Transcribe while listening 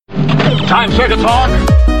Time circuit talk.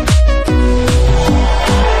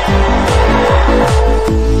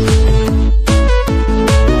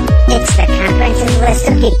 It's the comprehensive list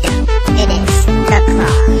of geekdom. It is the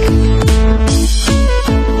Clog.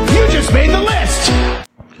 You just made the list!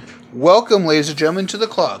 Welcome, ladies and gentlemen, to the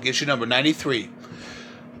Clog, issue number 93.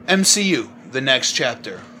 MCU, the next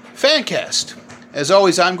chapter. Fancast. As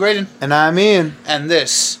always, I'm Graydon. And I'm Ian. And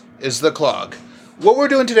this is the Clog. What we're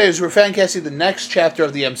doing today is we're fancasting the next chapter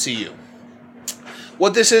of the MCU.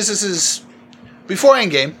 What this is before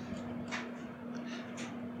Endgame.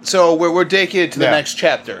 So we're taking it to the next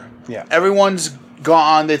chapter. Yeah. Everyone's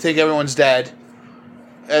gone. They think everyone's dead.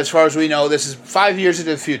 As far as we know, this is 5 years into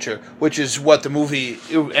the future, which is what the movie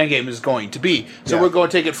Endgame is going to be. So we're going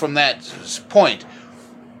to take it from that point.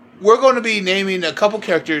 We're going to be naming a couple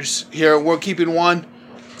characters here. We're keeping one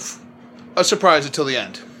a surprise until the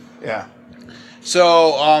end. Yeah.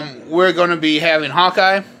 So we're going to be having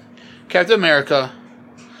Hawkeye, Captain America,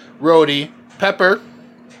 Rhodey, Pepper,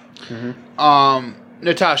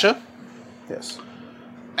 Natasha. Yes.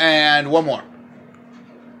 And one more.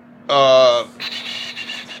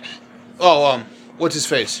 What's his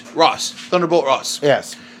face? Ross. Thunderbolt Ross.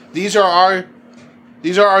 Yes. These are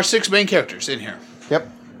our six main characters in here.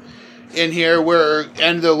 Yep. In here,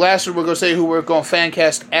 and the last one we're going to say who we're going to fan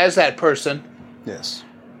cast as that person. Yes.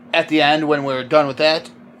 At the end when we're done with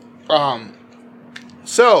that.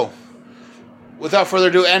 So, without further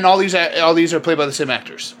ado, and all these are played by the same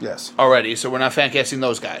actors. Yes. Already, so we're not fan casting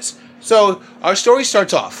those guys. So, our story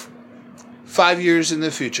starts off 5 years in the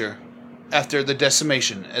future after the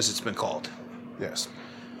decimation, as it's been called. Yes.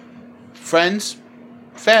 Friends,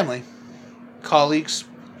 family, colleagues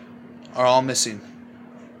are all missing.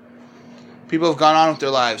 People have gone on with their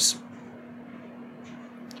lives.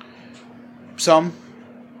 Some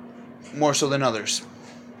more so than others.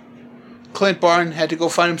 Clint Barton had to go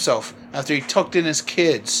find himself after he tucked in his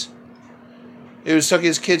kids. He was tucking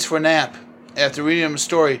his kids for a nap. After reading him a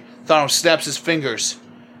story, Thanos snaps his fingers.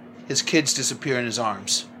 His kids disappear in his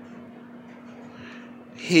arms.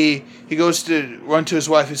 He goes to run to his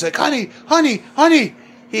wife. He's like, honey.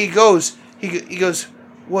 He goes,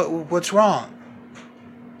 what's wrong?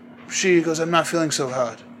 She goes, I'm not feeling so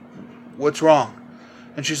hot. What's wrong?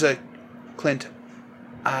 And she's like, Clint,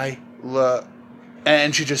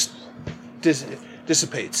 and she just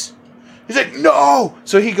dissipates. He's like, no!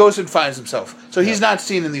 So he goes and finds himself. So he's not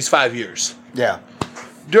seen in these 5 years. Yeah.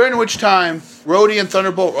 During During which time, Rhodey and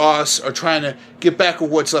Thunderbolt Ross are trying to get back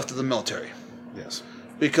with what's left of the military. Yes.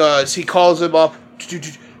 Because he calls him up,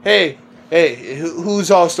 hey,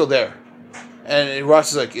 who's all still there? And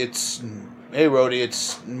Ross is like, hey, Rhodey,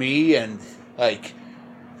 it's me, and, like,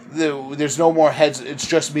 there's no more heads, it's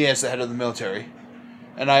just me as the head of the military.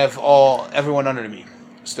 And I have everyone under me,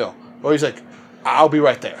 still. Rhodey's like, I'll be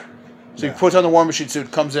right there. So he puts on the War Machine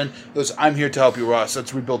suit, comes in, goes, I'm here to help you, Ross,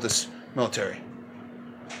 let's rebuild this military.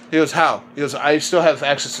 He goes, how? He goes, I still have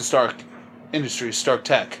access to Stark Industries, Stark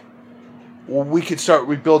Tech. Well, we could start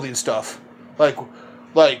rebuilding stuff. Like,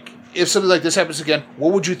 if something like this happens again,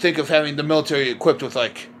 what would you think of having the military equipped with,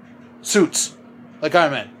 like, suits? Like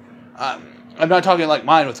Iron Man. I'm not talking like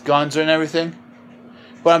mine with guns and everything,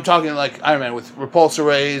 but I'm talking like Iron Man with repulsor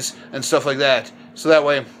rays and stuff like that. So that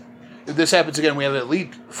way, if this happens again, we have an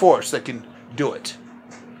elite force that can do it.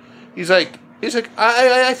 He's like,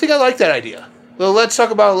 I think I like that idea. Well, let's talk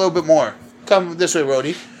about it a little bit more. Come this way,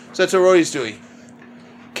 Rhodey. So that's what Rhodey's doing.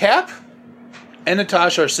 Cap and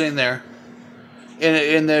Natasha are sitting there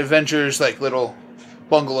in the Avengers, like, little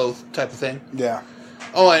bungalow type of thing. Yeah.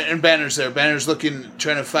 Oh, and Banner's there. Banner's trying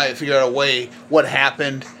to figure out a way what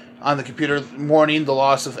happened on the computer, mourning the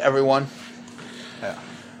loss of everyone. Yeah.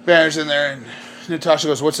 Banner's in there, and Natasha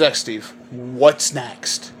goes, "What's next, Steve? What's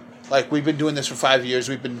next? Like, we've been doing this for 5 years.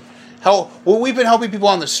 We've been helping people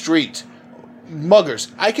on the street,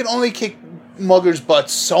 muggers. I can only kick muggers'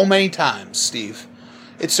 butts so many times, Steve.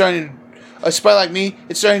 It's starting to, a spy like me,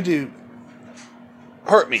 it's starting to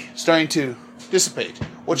hurt me, starting to dissipate.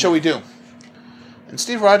 What shall we do?" And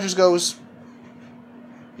Steve Rogers goes,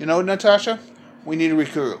 "You know, Natasha, we need to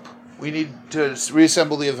regroup. We need to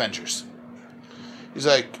reassemble the Avengers." He's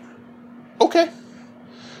like, "Okay."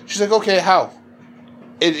 She's like, "Okay, how?"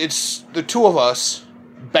 It's the two of us,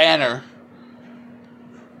 Banner.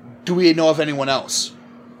 Do we know of anyone else?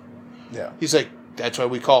 Yeah. He's like, "That's why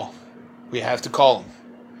we call. We have to call him.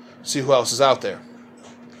 See who else is out there."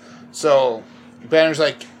 So Banner's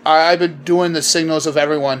like, "I've been doing the signals of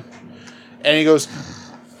everyone." And he goes,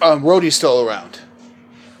 Rhodey's still around.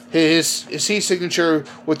 His signature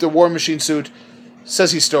with the War Machine suit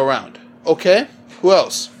says he's still around. Okay, who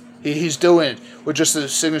else? He's doing it with just the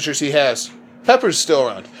signatures he has. Pepper's still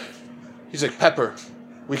around. He's like, Pepper,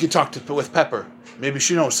 we can talk with Pepper. Maybe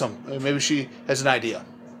she knows maybe she has an idea.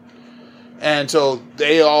 And so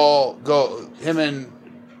they all go, him and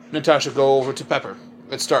Natasha go over to Pepper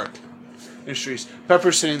at Stark Industries.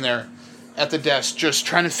 Pepper's sitting there at the desk just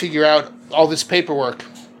trying to figure out all this paperwork.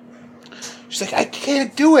 She's like, I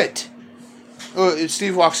can't do it.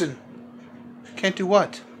 Steve walks in. Can't do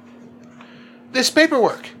what? This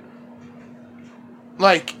paperwork.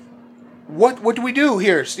 Like, what do we do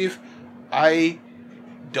here, Steve? I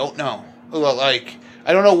don't know. Like,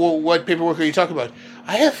 I don't know what paperwork are you talking about.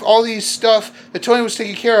 I have all these stuff that Tony was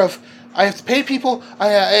taking care of. I have to pay people. I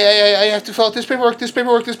have to fill out this paperwork,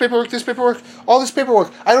 all this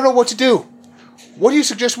paperwork. I don't know what to do. What do you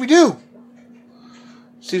suggest we do?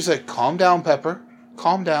 Steve's like, calm down, Pepper.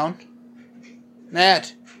 Calm down.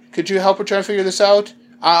 Nat, could you help her try to figure this out?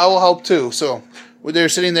 I will help too. So they're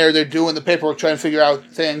sitting there, they're doing the paperwork, trying to figure out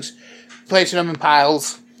things, placing them in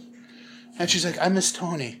piles. And she's like, I miss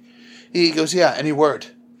Tony. He goes, yeah, any word?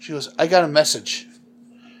 She goes, I got a message.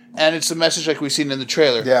 And it's a message like we've seen in the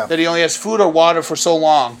trailer. Yeah. That he only has food or water for so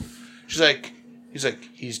long. He's like,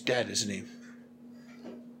 he's dead, isn't he?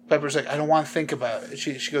 Pepper's like, I don't want to think about it.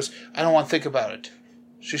 She goes, I don't want to think about it.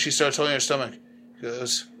 She starts holding her stomach.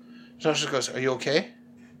 Natasha goes, are you okay?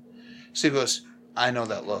 Steve goes, I know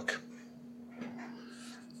that look.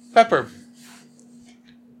 Pepper,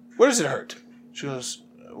 where does it hurt? She goes,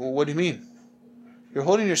 well, what do you mean? You're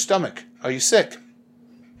holding your stomach. Are you sick?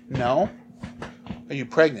 No. Are you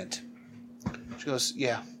pregnant? She goes,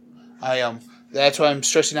 yeah, I am. That's why I'm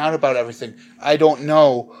stressing out about everything. I don't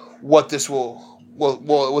know what this will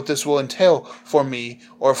entail for me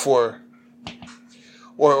or for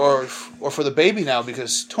the baby now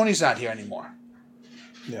because Tony's not here anymore.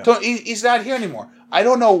 Yeah. He's not here anymore. I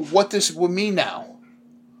don't know what this will mean now.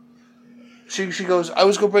 She goes, I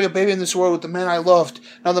was going to bring a baby in this world with the man I loved.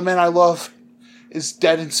 Now the man I love is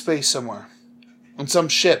dead in space somewhere. On some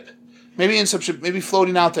ship. Maybe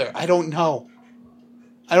floating out there. I don't know.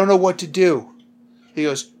 I don't know what to do. He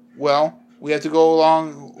goes, well, we have to go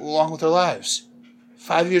along with our lives.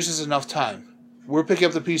 5 years is enough time. We're picking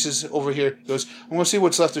up the pieces over here. He goes, I'm going to see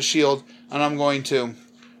what's left of S.H.I.E.L.D., and I'm going to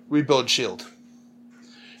rebuild S.H.I.E.L.D.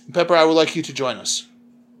 And Pepper, I would like you to join us.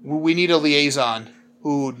 We need a liaison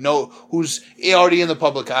who's already in the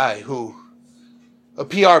public eye, a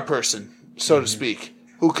PR person, so to speak,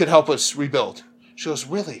 who could help us rebuild. She goes,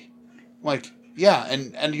 really? I'm like, yeah,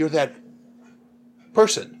 and you're that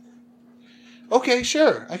person. Okay,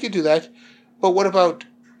 sure, I could do that. But what about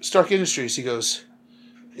Stark Industries? He goes,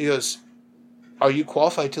 are you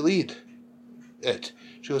qualified to lead it?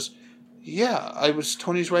 She goes, yeah, I was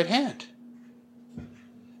Tony's right hand.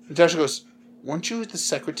 Natasha goes, weren't you the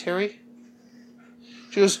secretary?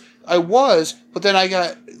 She goes, I was, but then I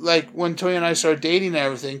got, when Tony and I started dating and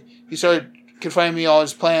everything, he started confiding me all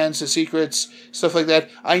his plans, his secrets, stuff like that.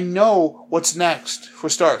 I know what's next for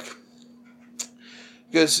Stark.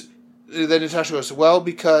 Because then Natasha goes, well,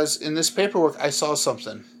 because in this paperwork I saw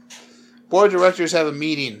something. Board of directors have a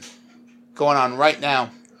meeting going on right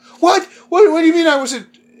now. What? What do you mean I wasn't?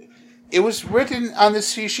 It was written on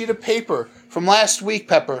this sheet of paper from last week,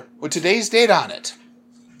 Pepper, with today's date on it.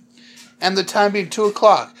 And the time being 2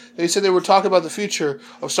 o'clock. They said they were talking about the future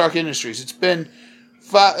of Stark Industries. It's been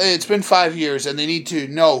 5 years, and they need to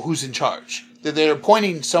know who's in charge. That they're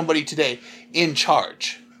appointing somebody today in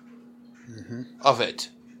charge of it.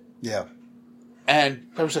 Yeah.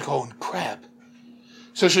 And Pepper's like, oh, crap.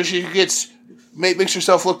 So she makes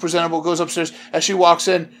herself look presentable, goes upstairs. As she walks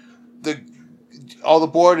in, all the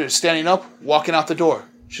board is standing up, walking out the door.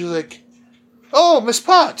 She's like, oh, Miss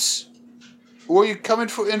Potts. Were you coming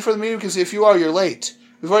in for the meeting? Because if you are, you're late.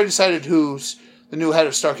 We've already decided who's the new head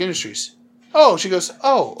of Stark Industries. Oh, she goes,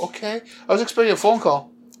 oh, okay. I was expecting a phone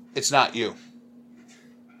call. It's not you.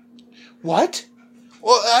 What?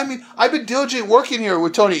 Well, I mean, I've been diligent working here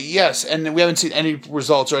with Tony, yes, and we haven't seen any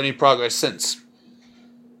results or any progress since.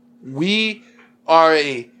 We are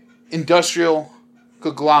a industrial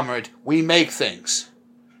conglomerate. We make things.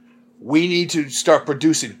 We need to start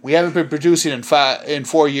producing. We haven't been producing in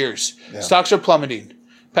 4 years. Yeah. Stocks are plummeting,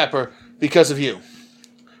 Pepper, because of you.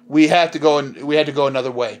 We had to go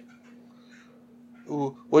another way.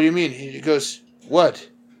 What do you mean? He goes, what?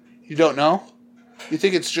 You don't know? You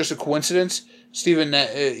think it's just a coincidence? Stephen,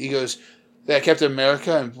 he goes, that Captain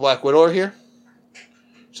America and Black Widow are here?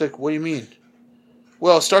 It's like, what do you mean?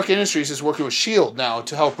 Well, Stark Industries is working with S.H.I.E.L.D. now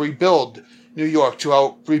to help rebuild New York, to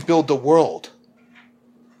help rebuild the world.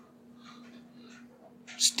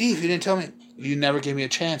 Steve, you didn't tell me. You never gave me a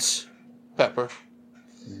chance, Pepper.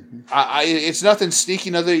 It's nothing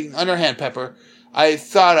sneaky, nothing underhand, Pepper. I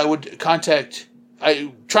thought I would contact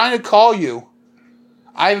trying to call you.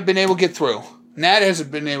 I haven't been able to get through. Nat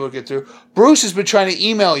hasn't been able to get through. Bruce has been trying to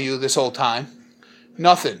email you this whole time.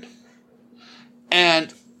 Nothing.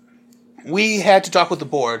 And we had to talk with the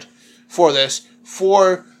board for this,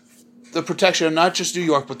 for the protection of not just New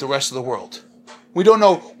York, but the rest of the world. We don't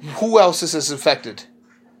know who else this has affected.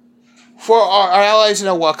 For our allies in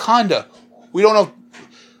Wakanda, we don't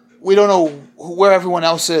know where everyone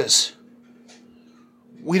else is.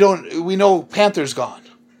 We know Panther's gone.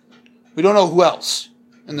 We don't know who else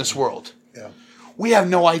in this world. Yeah. We have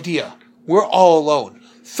no idea. We're all alone.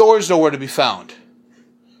 Thor's nowhere to be found.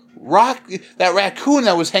 That raccoon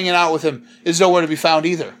that was hanging out with him is nowhere to be found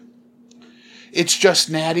either. It's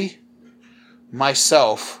just Natty,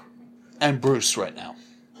 myself, and Bruce right now.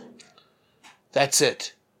 That's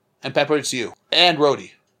it. And Pepper, it's you. And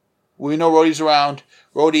Rhodey. We know Rhodey's around.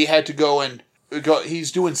 Rhodey had to go.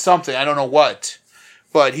 He's doing something. I don't know what.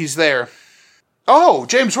 But he's there. Oh,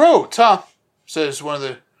 James Rhodes, huh? Says one of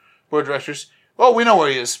the board directors. Oh, we know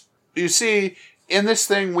where he is. You see, in this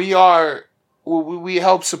thing, we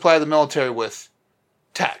help supply the military with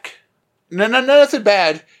tech. No, nothing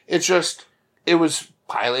bad. It's just, it was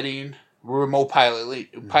remote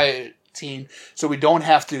piloting, so we don't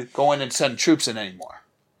have to go in and send troops in anymore.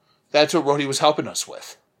 That's what Rhodey was helping us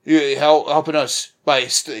with. Helping us by,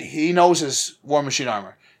 he knows his War Machine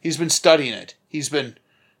armor. He's been studying it. He's been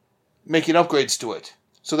making upgrades to it.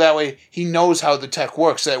 So that way he knows how the tech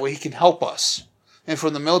works. That way he can help us. And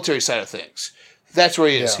from the military side of things, that's where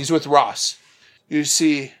he is. Yeah. He's with Ross. You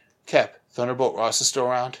see, Cap, Thunderbolt Ross is still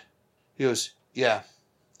around? He goes, yeah.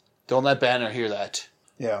 Don't let Banner hear that.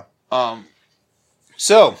 Yeah.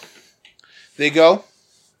 So, they go.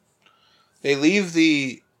 They leave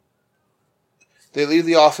the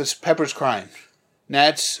office. Pepper's crying.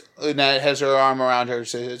 Nat has her arm around her and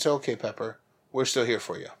says, it's okay, Pepper. We're still here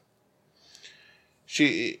for you.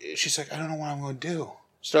 She's like, I don't know what I'm going to do.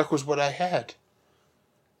 Stark was what I had.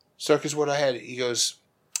 Stark is what I had. He goes,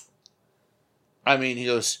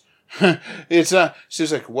 it's not.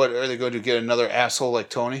 She's like, what are they going to do? Get another asshole like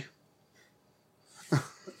Tony?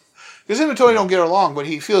 Because him and Tony don't get along, but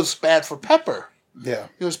he feels bad for Pepper. Yeah.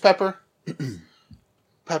 He goes, Pepper,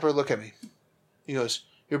 look at me. He goes,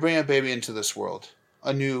 you're bringing a baby into this world,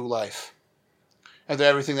 a new life. After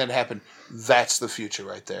everything that happened, that's the future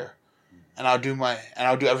right there. And I'll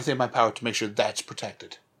do everything in my power to make sure that's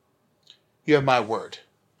protected. You have my word.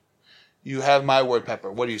 You have my word,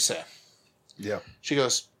 Pepper. What do you say? Yeah. She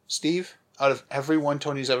goes, Steve, out of everyone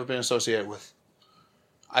Tony's ever been associated with,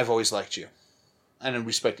 I've always liked you. And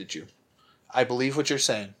respected you. I believe what you're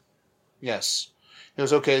saying. Yes. He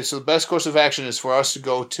goes, okay, so the best course of action is for us to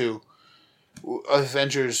go to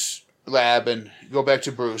Avengers lab and go back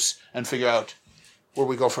to Bruce and figure out where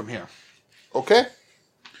we go from here. Okay?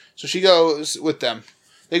 So she goes with them.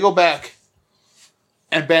 They go back,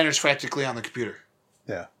 and Banner's frantically on the computer.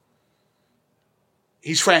 Yeah.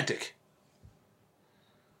 He's frantic.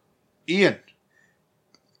 Ian,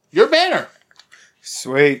 you're Banner.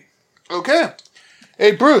 Sweet. Okay.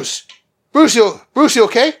 Hey, Bruce. Bruce, you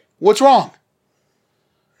okay? What's wrong?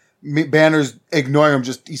 Banner's ignoring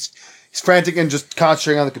him. He's frantic and just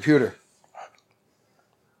concentrating on the computer.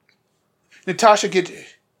 Natasha,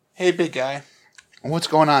 hey, big guy. What's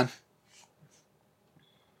going on?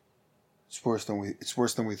 It's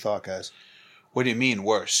worse than we thought, guys. What do you mean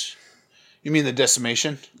worse? You mean the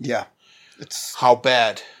decimation? Yeah. How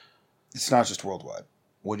bad? It's not just worldwide.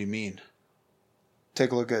 What do you mean?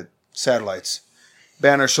 Take a look at satellites.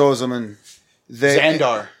 Banner shows them, and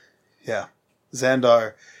Xandar. Yeah,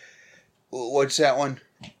 Xandar. What's that one?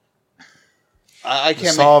 I can't.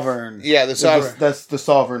 The Sovereign. Yeah, the Sovereign. That's the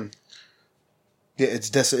Sovereign. Yeah, it's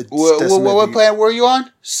decimated. What planet were you on?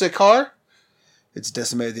 Sakaar? It's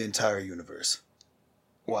decimated the entire universe.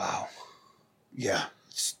 Wow. Yeah,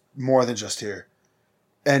 it's more than just here.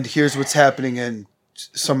 And here's what's happening in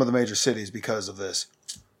some of the major cities because of this.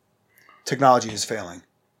 Technology is failing.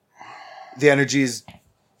 The energy is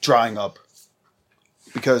drying up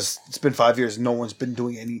because it's been 5 years. No one's been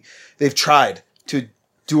doing any. They've tried to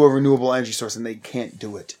do a renewable energy source and they can't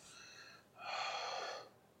do it.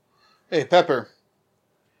 Hey, Pepper.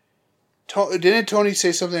 Didn't Tony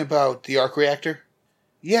say something about the arc reactor?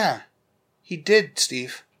 Yeah, he did,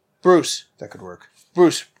 Steve. Bruce. That could work.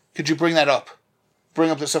 Bruce, could you bring that up?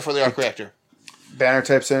 Bring up the stuff for the arc reactor. Banner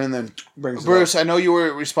types in and then brings Bruce, it up. I know you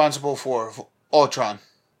were responsible for Ultron.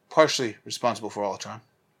 Partially responsible for Ultron.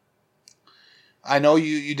 I know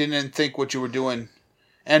you didn't think what you were doing,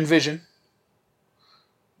 and Vision.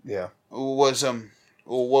 Yeah. Was what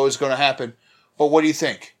was going to happen. But what do you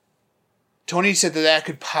think? Tony said that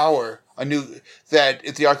could power that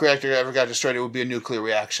if the arc reactor ever got destroyed, it would be a nuclear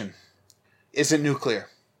reaction. Is it nuclear?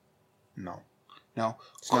 No. No.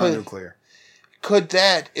 It's not nuclear. Could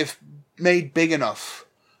that, if made big enough?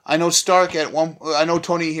 I know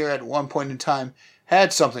Tony here at one point in time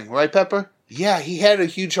had something, right, Pepper? Yeah, he had a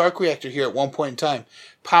huge arc reactor here at one point in time,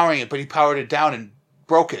 powering it, but he powered it down and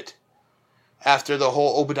broke it after the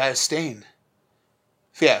whole Obadiah Stane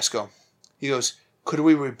fiasco. He goes, could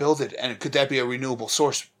we rebuild it? And could that be a renewable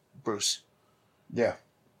source, Bruce? Yeah.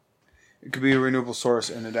 It could be a renewable source,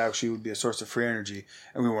 and it actually would be a source of free energy,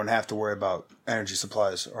 and we wouldn't have to worry about energy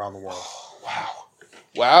supplies around the world. Oh,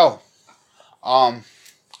 wow.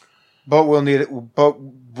 But we'll need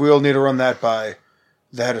to run that by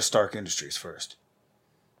the head of Stark Industries first.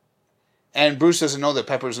 And Bruce doesn't know that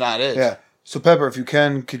Pepper's not it. Yeah. So Pepper, if you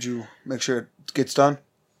can, could you make sure it gets done?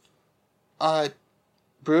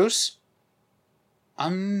 Bruce,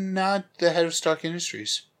 I'm not the head of Stark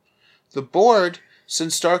Industries. The board,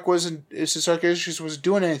 since Stark Industries wasn't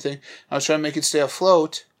doing anything, I was trying to make it stay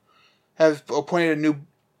afloat, have appointed a new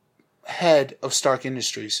head of Stark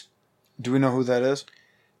Industries. Do we know who that is?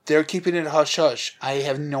 They're keeping it hush-hush. I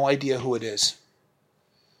have no idea who it is.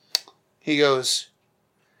 He goes,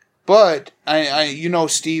 but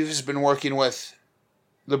Steve has been working with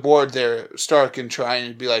the board there, Stark, and trying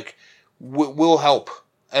to be like, we'll help.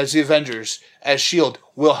 As the Avengers, as S.H.I.E.L.D.,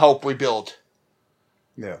 we'll help rebuild.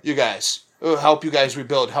 Yeah. You guys. We'll help you guys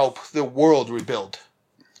rebuild. Help the world rebuild.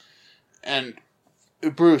 And,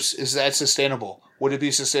 Bruce, is that sustainable? Would it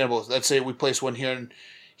be sustainable? Let's say we place one here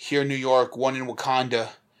in New York, one in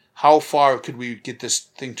Wakanda. How far could we get this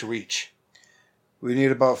thing to reach? We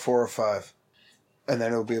need about 4 or 5. And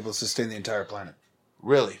then it'll be able to sustain the entire planet.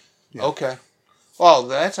 Really? Yeah. Okay. Well,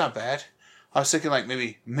 that's not bad. I was thinking like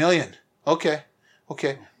maybe 1 million. Okay,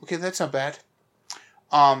 that's not bad.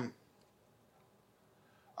 I'll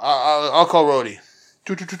call Rhodey.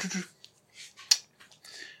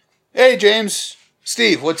 Hey, James.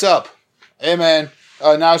 Steve, what's up? Hey, man.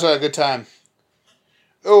 Now's a good time.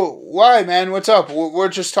 Oh, why, man? What's up? We're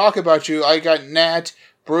just talking about you. I got Nat,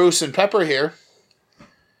 Bruce, and Pepper here.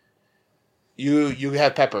 You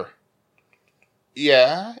have Pepper.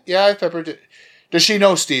 Yeah, I have Pepper. Does she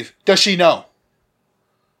know, Steve? Does she know?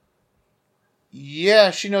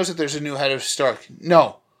 Yeah, she knows that there's a new head of Stark.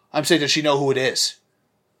 No, I'm saying, does she know who it is?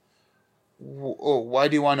 Why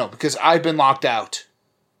do you want to know? Because I've been locked out.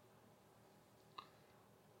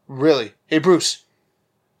 Really? Hey, Bruce.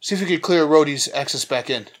 See if you can clear Rhodey's access back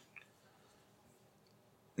in.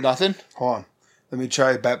 Nothing? Hold on. Let me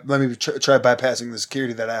try bypassing the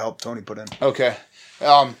security that I helped Tony put in. Okay.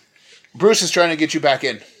 Bruce is trying to get you back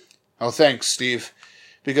in. Oh, thanks, Steve.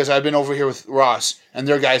 Because I've been over here with Ross, and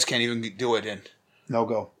their guys can't even do it in. No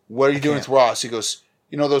go. What are you doing with Ross? He goes,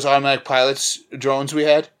 you know those automatic pilots drones we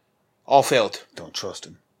had? All failed. Don't trust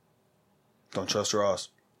him. Don't trust Ross.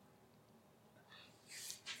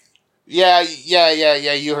 Yeah,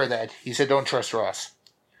 you heard that. He said don't trust Ross.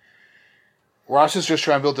 Ross is just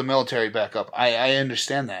trying to build the military back up. I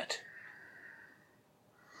understand that.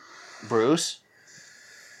 Bruce?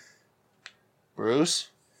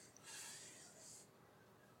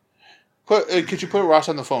 Could you put Ross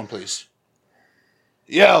on the phone, please?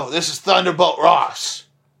 Yo, this is Thunderbolt Ross.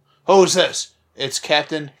 Who's this? It's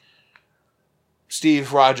Captain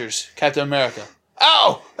Steve Rogers, Captain America.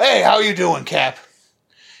 Oh, hey, how you doing, Cap?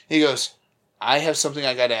 He goes, I have something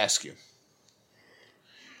I got to ask you.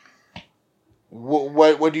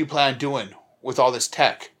 What do you plan on doing with all this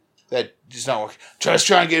tech that is not working? Just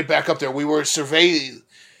trying to get it back up there. We were surveilling.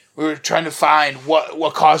 We were trying to find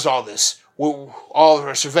what caused all this. All of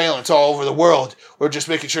our surveillance all over the world. We're just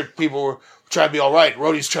making sure people were trying to be all right.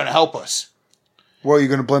 Rhodey's trying to help us. Well, are you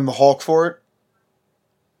going to blame the Hulk for it?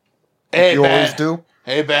 Hey, you always do?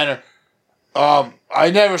 Hey, Banner. I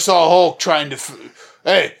never saw Hulk trying to...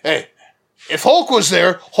 Hey. If Hulk was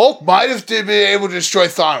there, Hulk might have been able to destroy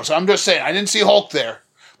Thanos. I'm just saying, I didn't see Hulk there.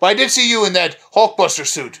 But I did see you in that Hulkbuster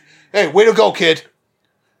suit. Hey, way to go, kid.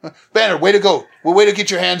 Banner, way to go. Way to get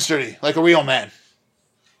your hands dirty, like a real man.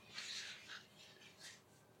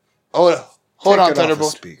 Hold on,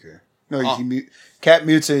 Thunderbolt. Speaker. No, Cat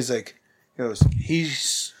mutes it.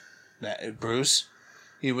 He's Bruce.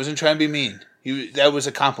 He wasn't trying to be mean. That was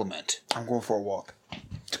a compliment. I'm going for a walk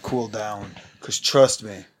to cool down. Because trust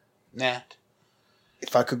me, Nat,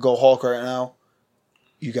 if I could go Hulk right now,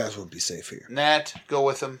 you guys would be safe here. Nat, go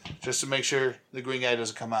with him just to make sure the green guy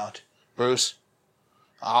doesn't come out. Bruce,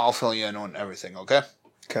 I'll fill you in on everything, okay?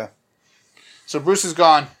 Okay. So Bruce is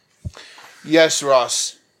gone. Yes,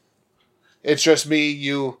 Ross. It's just me,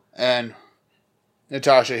 you, and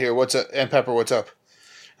Natasha here. What's up? And Pepper, what's up?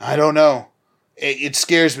 I don't know. it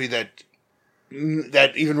scares me that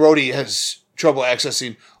even Rhodey has trouble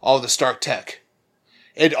accessing all the Stark tech.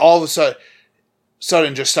 It all of a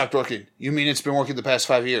sudden just stopped working. You mean it's been working the past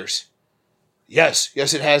 5 years? Yes,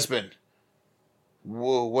 it has been.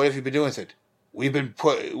 Well, what have you been doing with it? We've been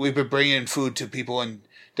bringing in food to people in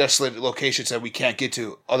desolate locations that we can't get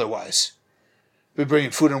to otherwise. We're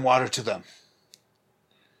bringing food and water to them,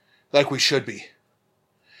 like we should be.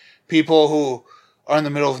 People who are in the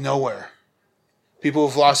middle of nowhere, people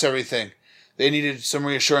who've lost everything, they needed some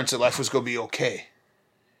reassurance that life was going to be okay.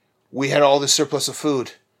 We had all this surplus of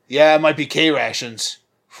food. Yeah, it might be K rations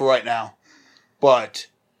for right now, but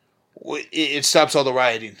it stops all the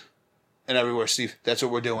rioting and everywhere, Steve. That's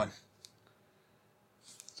what we're doing.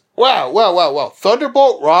 Wow.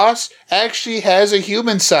 Thunderbolt Ross actually has a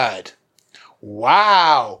human side.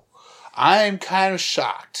 Wow. I'm kind of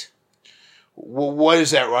shocked. Well, what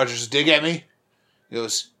is that, Rogers? Dig at me? He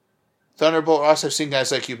goes, Thunderbolt Ross, I've seen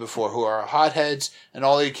guys like you before who are hotheads and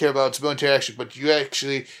all they care about is military action, but you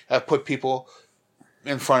actually have put people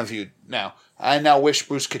in front of you now. I now wish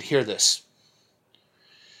Bruce could hear this.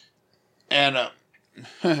 And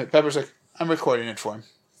Pepper's like, I'm recording it for him.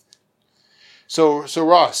 So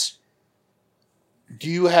Ross, do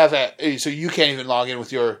you have so you can't even log in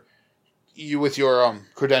with your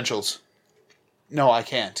credentials? No, I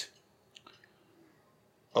can't.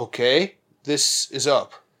 Okay, this is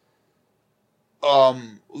up.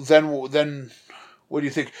 Then what do you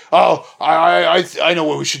think? Oh, I know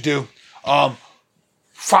what we should do.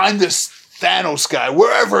 Find this Thanos guy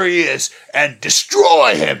wherever he is and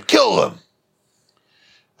destroy him, kill him.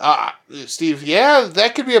 Steve, yeah,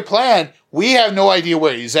 that could be a plan. We have no idea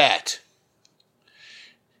where he's at.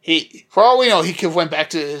 For all we know, he could have went back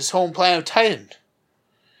to his home planet of Titan.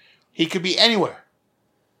 He could be anywhere.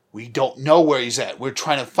 We don't know where he's at. We're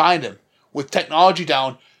trying to find him. With technology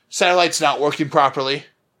down, satellites not working properly,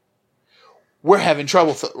 we're having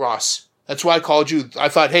trouble, Ross. That's why I called you. I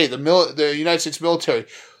thought, hey, the United States military,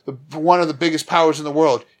 one of the biggest powers in the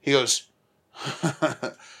world. He goes,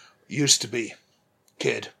 used to be,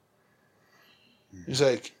 kid. He's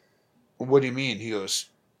like, what do you mean? He goes,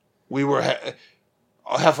 we were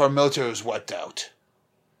half our military was wiped out.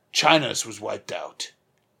 China's was wiped out.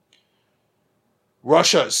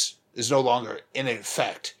 Russia's is no longer in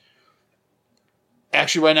effect.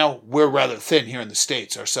 Actually, right now, we're rather thin here in the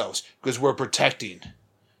States ourselves because we're protecting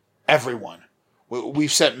everyone.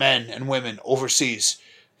 We've sent men and women overseas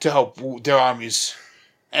to help their armies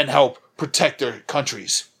and help protect their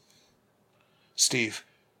countries. Steve,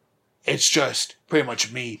 it's just pretty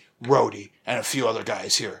much me, Rhodey, and a few other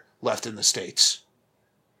guys here left in the States.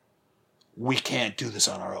 We can't do this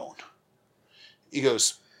on our own. He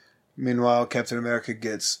goes, meanwhile, Captain America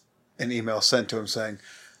gets an email sent to him saying,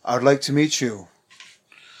 I would like to meet you,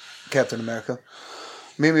 Captain America.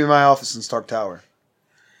 Meet me in my office in Stark Tower.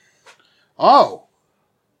 Oh.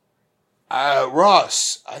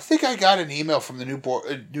 Ross, I think I got an email from the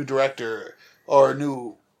new director or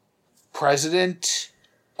new president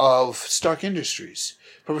of Stark Industries.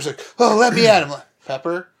 Pepper's like, oh, let me at him.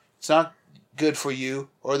 Pepper, it's not good for you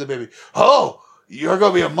or the baby. Oh, you're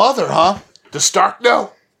going to be a mother, huh? Does Stark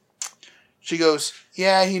know? She goes,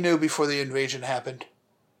 yeah, he knew before the invasion happened.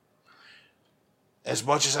 As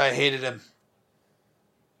much as I hated him,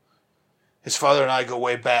 his father and I go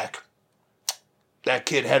way back. That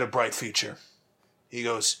kid had a bright future. He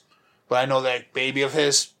goes, but I know that baby of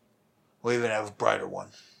his will even have a brighter one.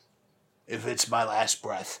 If it's my last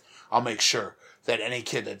breath, I'll make sure that any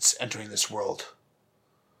kid that's entering this world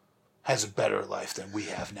has a better life than we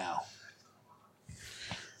have now.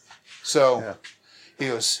 So, He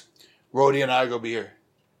goes, Rhodey and I are going to be here.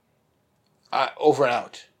 Over and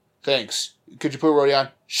out. Thanks. Could you put Rhodey on?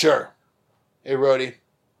 Sure. Hey, Rhodey.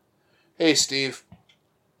 Hey, Steve.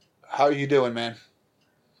 How are you doing, man?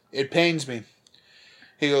 It pains me.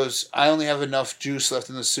 He goes, I only have enough juice left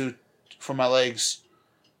in the suit for my legs.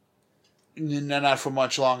 Not for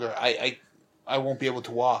much longer. I won't be able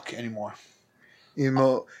to walk anymore.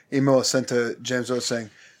 Email was sent to James Rhodes saying,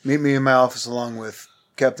 meet me in my office along with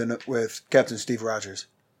Captain Steve Rogers.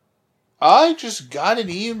 I just got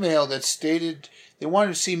an email that stated they wanted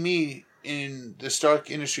to see me in the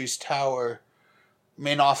Stark Industries Tower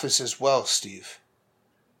main office as well, Steve.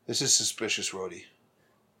 This is suspicious, Rhodey.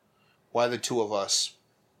 Why the two of us?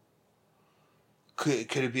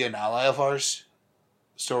 Could it be an ally of ours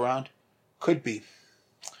still around? Could be.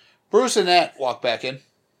 Bruce and Nat walk back in.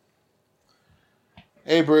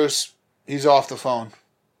 Hey, Bruce. He's off the phone.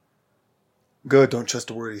 Good, don't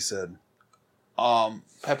trust a word he said.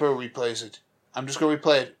 Pepper replays it. I'm just going to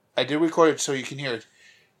replay it. I did record it so you can hear it.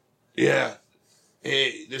 Yeah.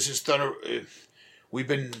 Hey, this is Thunder.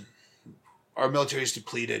 our military is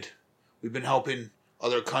depleted. We've been helping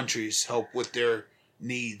other countries help with their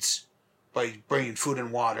needs by bringing food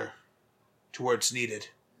and water to where it's needed.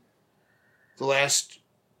 The last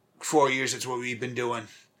 4 years, that's what we've been doing.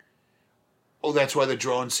 Oh, that's why the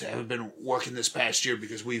drones haven't been working this past year,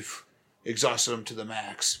 because we've exhausted them to the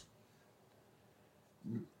max.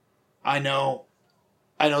 I know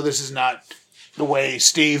this is not the way,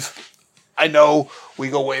 Steve. I know we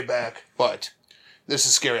go way back, but this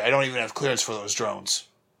is scary. I don't even have clearance for those drones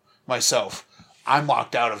myself. I'm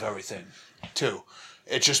locked out of everything, too.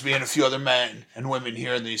 It's just me and a few other men and women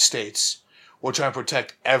here in these states. We're trying to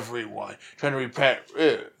protect everyone. Trying to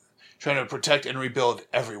protect and rebuild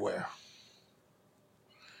everywhere.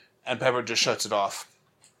 And Pepper just shuts it off.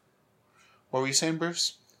 What were you saying,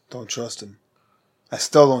 Bruce? Don't trust him. I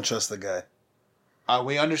still don't trust the guy.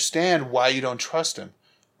 We understand why you don't trust him,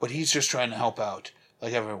 but he's just trying to help out,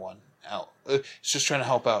 like everyone else. He's just trying to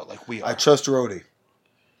help out, like we are. I trust Rhodey.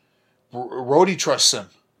 Rhodey trusts him.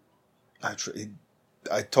 I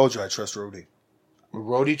told you I trust Rhodey.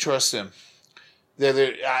 Rhodey trusts him.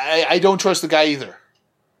 I don't trust the guy either.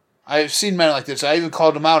 I've seen men like this. I even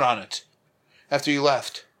called him out on it after you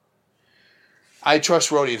left. I trust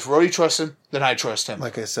Rhodey. If Rhodey trusts him, then I trust him.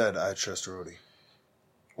 Like I said, I trust Rhodey.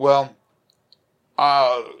 Well,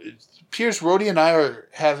 it appears Rhodey and I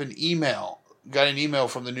got an email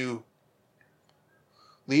from the new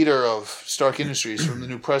leader of Stark Industries, from the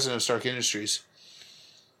new president of Stark Industries.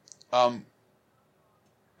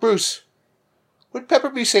 Bruce, would Pepper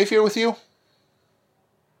be safe here with you?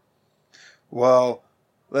 Well,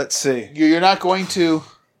 let's see. You're not going to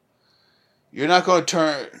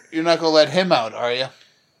let him out, are you?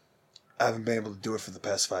 I haven't been able to do it for the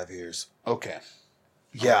past 5 years. Okay.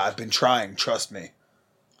 Yeah, I've been trying, trust me.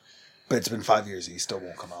 But it's been 5 years and he still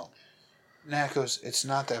won't come out. Nat goes, it's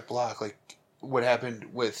not that block, like what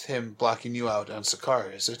happened with him blocking you out on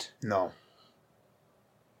Sakaar, is it? No.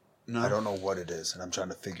 No? I don't know what it is, and I'm trying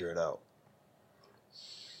to figure it out.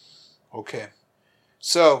 Okay.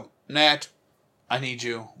 So, Nat, I need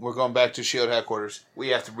you. We're going back to S.H.I.E.L.D. headquarters. We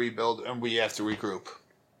have to rebuild and we have to regroup.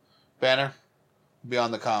 Banner, be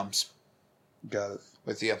on the comms. Got it.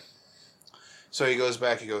 With you. So he goes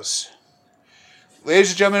back, he goes,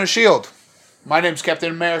 ladies and gentlemen of S.H.I.E.L.D., my name's Captain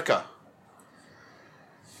America.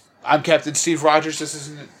 I'm Captain Steve Rogers. This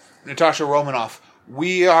is Natasha Romanoff.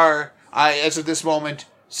 As of this moment,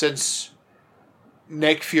 since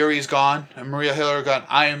Nick Fury's gone and Maria Hill are gone,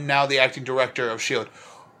 I am now the acting director of S.H.I.E.L.D.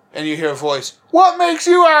 And you hear a voice, what makes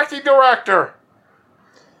you acting director?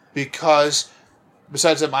 Because,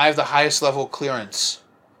 besides them, I have the highest level clearance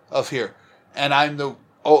of here. And I'm the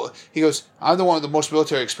one with the most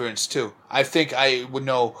military experience, too. I think I would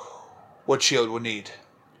know what S.H.I.E.L.D. would need.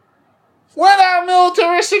 We're not a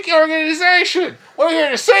militaristic organization. We're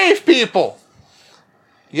here to save people.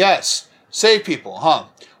 Yes, save people, huh?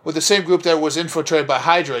 With the same group that was infiltrated by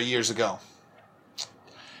Hydra years ago.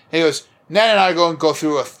 He goes, Nat and I are going to go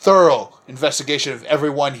through a thorough investigation of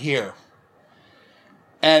everyone here.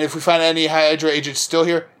 And if we find any Hydra agents still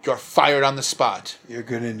here, you're fired on the spot. You're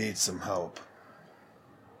going to need some help.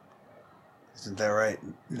 Isn't that right,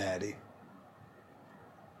 Natty?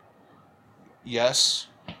 Yes.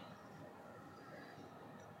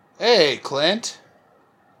 Hey, Clint.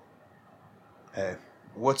 Hey.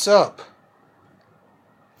 What's up?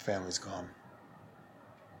 Family's gone.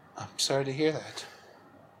 I'm sorry to hear that.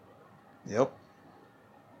 Yep.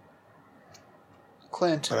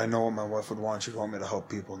 Clint. But I know what my wife would want. She'd want me to help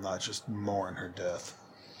people, not just mourn her death.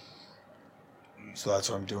 So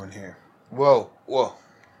that's what I'm doing here. Whoa.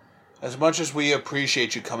 As much as we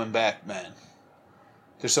appreciate you coming back, man,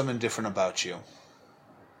 there's something different about you.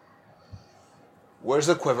 Where's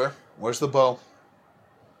the quiver? Where's the bow?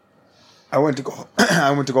 I went to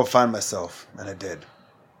go find myself, and I did.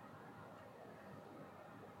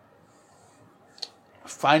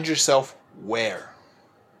 Find yourself where?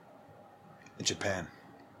 In Japan.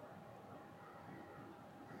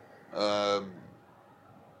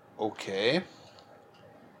 Okay.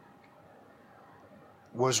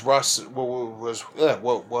 Was Ross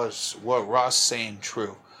saying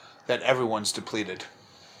true? That everyone's depleted.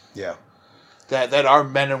 Yeah. That our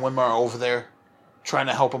men and women are over there trying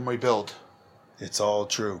to help them rebuild. It's all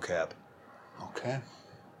true, Cap. Okay.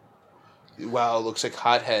 Wow, it looks like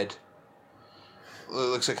Hothead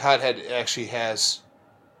actually has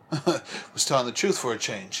was telling the truth for a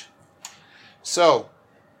change. So,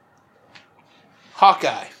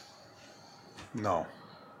 Hawkeye. No.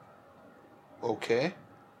 Okay.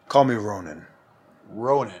 Call me Ronin.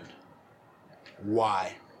 Ronin.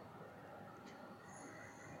 Why?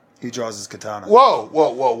 He draws his katana. Whoa.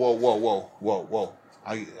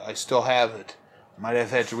 I still have it. Might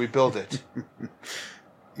have had to rebuild it.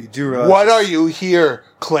 You do realize... What are you here,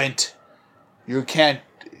 Clint? You can't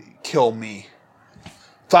kill me.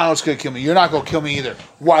 Thanos gonna kill me. You're not gonna kill me either.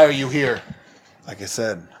 Why are you here? Like I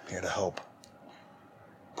said, I'm here to help.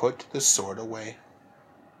 Put the sword away.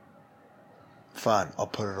 Fine, I'll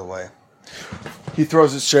put it away. He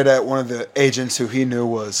throws it straight at one of the agents who he knew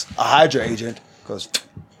was a Hydra agent. Goes,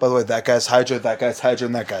 by the way, that guy's Hydra, that guy's Hydra,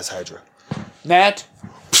 and that guy's Hydra. Nat,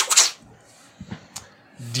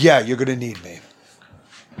 Yeah, you're gonna need me.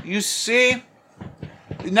 you see?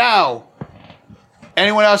 Now,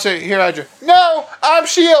 anyone else here, Hydra? No, I'm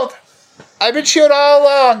S.H.I.E.L.D. I've been S.H.I.E.L.D. all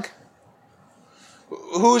along.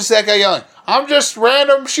 Who's that guy yelling? I'm just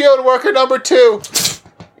random S.H.I.E.L.D. worker number 2.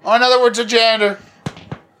 Or in other words, a janitor.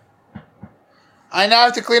 I now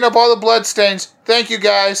have to clean up all the bloodstains. Thank you,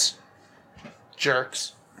 guys.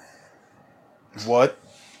 Jerks. What?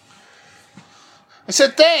 I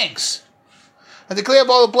said thanks. I have to clean up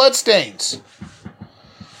all the bloodstains.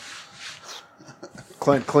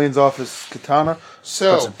 Clint cleans off his katana,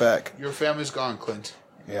 So, puts it back. your family's gone, Clint.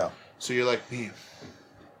 Yeah. So you're like me.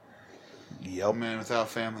 Yep. Man without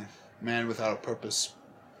family. Man without a purpose.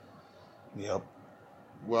 Yep.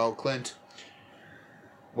 Well, Clint,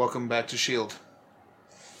 welcome back to S.H.I.E.L.D.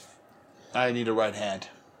 I need a right hand.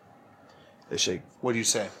 They shake. What do you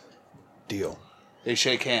say? Deal. They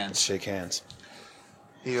shake hands. Shake hands.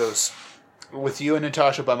 He goes, with you and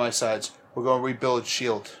Natasha by my sides, we're going to rebuild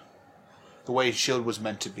S.H.I.E.L.D. the way S.H.I.E.L.D. was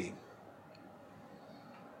meant to be.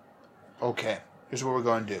 Okay, here's what we're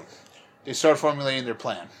going to do. They start formulating their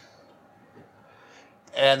plan.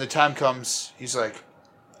 And the time comes, he's like,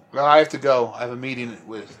 well, I have to go. I have a meeting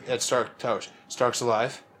at Stark Towers. Stark's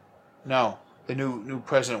alive? No. The new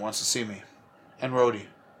president wants to see me. And Rhodey.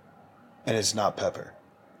 And it's not Pepper.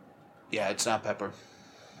 Yeah, it's not Pepper.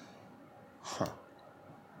 Huh.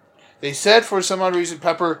 They said for some odd reason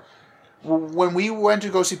Pepper... When we went to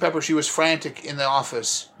go see Pepper, she was frantic in the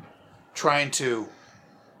office. Trying to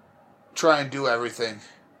do everything.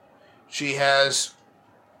 She's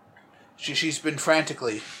been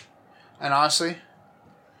frantically. And honestly...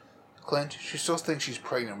 Clint, she still thinks she's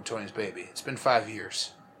pregnant with Tony's baby. It's been 5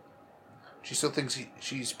 years. She still thinks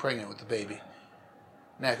she's pregnant with the baby.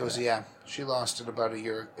 Nat goes, yeah, she lost it about a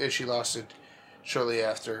year. She lost it shortly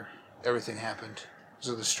after everything happened because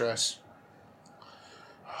of the stress.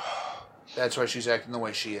 That's why she's acting the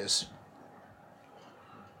way she is.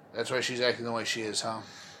 That's why she's acting the way she is, huh?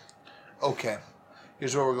 Okay,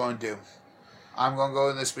 here's what we're going to do. I'm going to go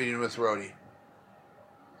in this meeting with Rhodey.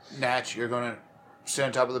 Nat, you're going to stay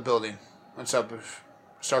on top of the building. On top of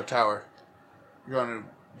Stark Tower. You're going to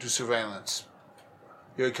do surveillance.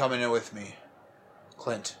 You're coming in with me.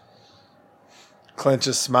 Clint. Clint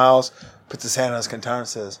just smiles, puts his hand on his katana and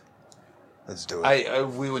says, let's do it.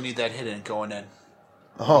 We would need that hidden going in.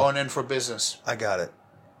 Oh, Going in for business. I got it.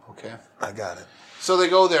 Okay. I got it. So they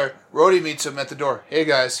go there. Rhodey meets him at the door. Hey,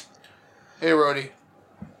 guys. Hey, Rhodey.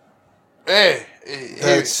 Hey.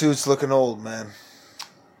 That suit's looking old, man.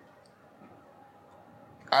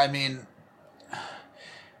 I mean,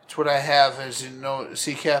 it's what I have. As you know,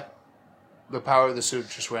 CCAP, the power of the suit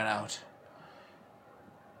just ran out.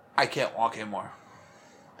 I can't walk anymore.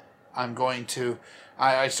 I'm going to...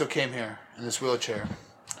 I still came here in this wheelchair.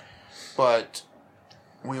 But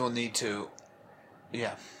we will need to...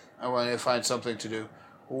 Yeah. I want to find something to do.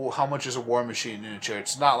 Ooh, how much is a war machine in a chair?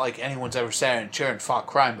 It's not like anyone's ever sat in a chair and fought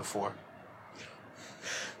crime before.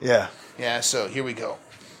 Yeah. Yeah, so here we go.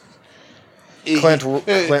 Clint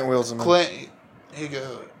wheels him in. Clint, he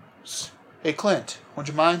goes, hey, Clint, would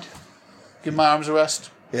you mind? Give my arms a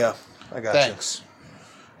rest? Yeah, I got Thanks.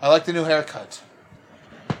 I like the new haircut.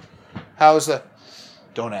 How is the...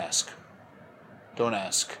 Don't ask. Don't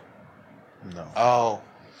ask. you. No. Oh,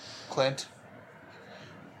 Clint.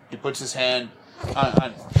 He puts his hand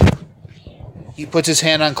on he puts his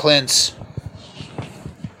hand on Clint's.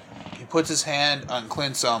 He puts his hand on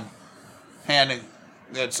Clint's hand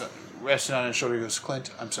that's resting on his shoulder. He goes,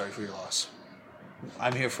 Clint, I'm sorry for your loss.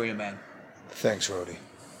 I'm here for you, man. Thanks, Rhodey.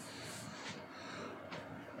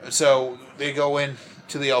 So they go in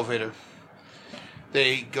to the elevator.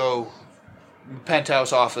 They go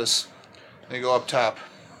penthouse office. They go up top.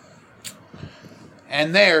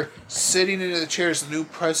 And there, sitting in the chair, is the new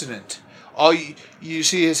president. All you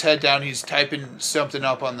see his head down. He's typing something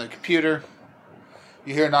up on the computer.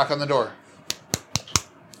 You hear a knock on the door.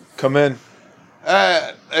 Come in.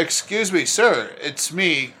 Excuse me, sir. It's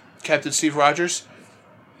me, Captain Steve Rogers,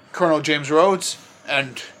 Colonel James Rhodes,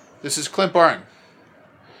 and this is Clint Barton.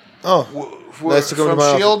 Oh, We're nice to come to from my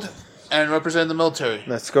S.H.I.E.L.D. office. and represent the military.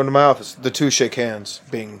 Let's go to my office. The two shake hands,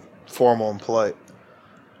 being formal and polite.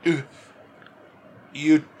 You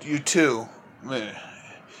too.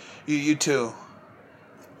 You too.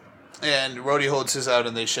 And Rhodey holds his out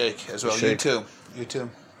and they shake as well. Shake. You too.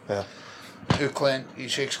 Yeah. Clint, he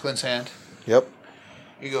shakes Clint's hand. Yep.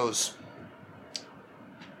 He goes,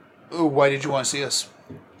 "Ooh, why did you want to see us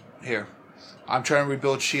here? I'm trying to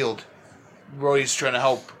rebuild S.H.I.E.L.D. Rhodey's trying to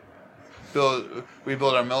help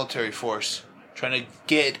rebuild our military force. Trying to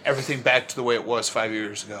get everything back to the way it was 5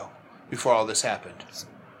 years ago, before all this happened."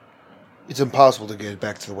 It's impossible to get it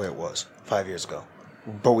back to the way it was 5 years ago.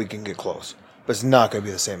 But we can get close. But it's not going to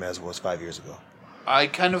be the same as it was 5 years ago. I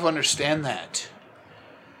kind of understand that.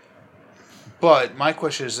 But my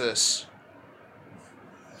question is this.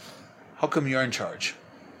 How come you're in charge?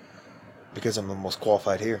 Because I'm the most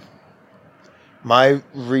qualified here. My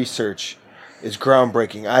research is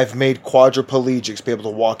groundbreaking. I've made quadriplegics be able to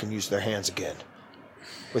walk and use their hands again.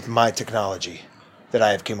 With my technology that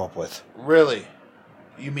I have came up with. Really?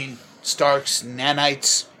 You mean Stark's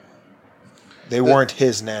nanites? They weren't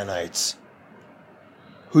his nanites.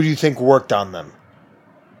 Who do you think worked on them?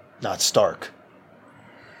 Not Stark.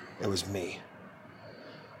 It was me.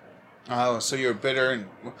 Oh, so you're a bitter...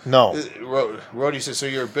 No. Rhodey says, so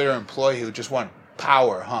you're a bitter employee who just want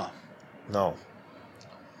power, huh? No.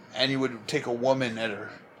 And you would take a woman at her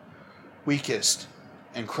weakest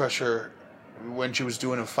and crush her when she was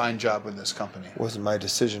doing a fine job in this company. It wasn't my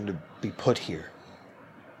decision to be put here.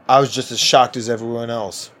 I was just as shocked as everyone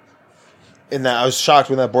else. In that I was shocked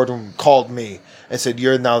when that boardroom called me and said,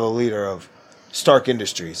 "You're now the leader of Stark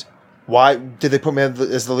Industries." Why did they put me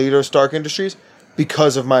as the leader of Stark Industries?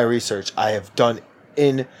 Because of my research I have done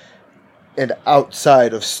in and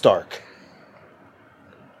outside of Stark.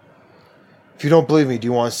 If you don't believe me, do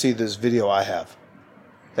you want to see this video I have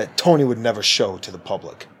that Tony would never show to the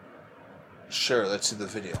public? Sure, let's see the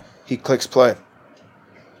video. He clicks play.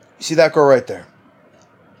 You see that girl right there?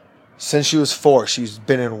 Since she was 4, she's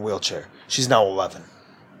been in a wheelchair. She's now 11.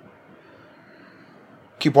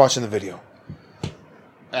 Keep watching the video.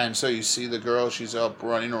 And so you see the girl, she's up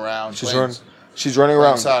running around. She's running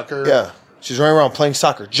around. Soccer. Yeah. She's running around playing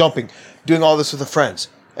soccer, jumping, doing all this with her friends.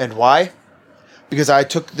 And why? Because I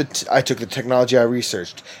took the technology I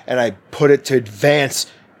researched and I put it to advance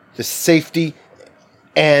the safety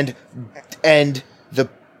and the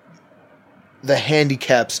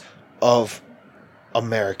handicaps of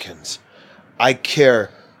Americans. I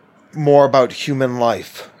care more about human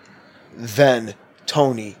life than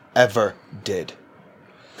Tony ever did.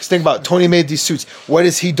 Because think about it, Tony made these suits. What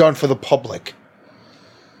has he done for the public?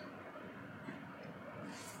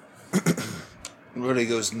 Really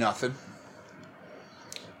goes nothing.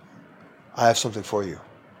 I have something for you.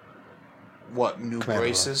 What, new Commander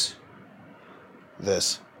braces?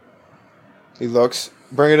 This. He looks.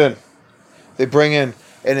 Bring it in. They bring in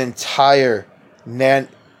an entire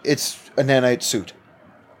it's a nanite suit,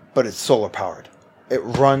 but it's solar powered. It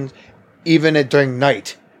runs even during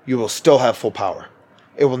night. You will still have full power.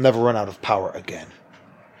 It will never run out of power again.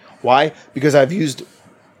 Why? Because I've used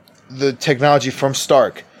the technology from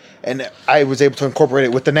Stark, and I was able to incorporate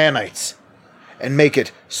it with the nanites and make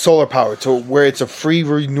it solar powered to where it's a free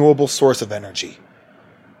renewable source of energy.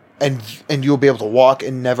 And you'll be able to walk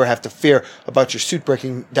and never have to fear about your suit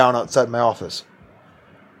breaking down outside my office.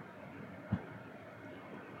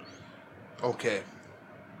 Okay.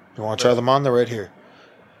 You want to try them on? They're right here.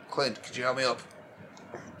 Clint, could you help me up?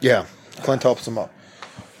 Yeah. Clint helps them up.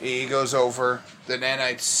 He goes over. The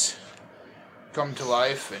nanites come to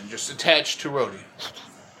life and just attach to Rhodey.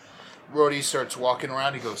 Rhodey starts walking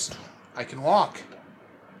around. He goes, I can walk.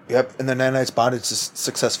 Yep, and the nanites bonded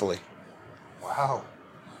successfully. Wow.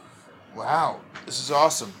 This is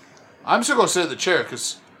awesome. I'm still going to sit in the chair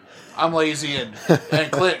because I'm lazy and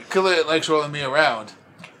Clint likes rolling me around.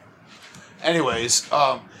 Anyways,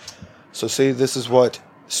 So see, this is what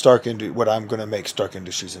what I'm going to make Stark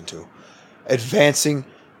Industries into. Advancing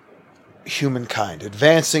humankind.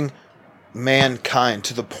 Advancing mankind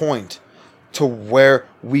to the point to where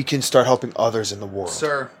we can start helping others in the world.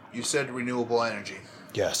 Sir, you said renewable energy.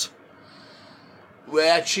 Yes. We're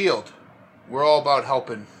at S.H.I.E.L.D. We're all about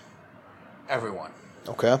helping everyone.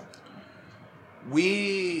 Okay.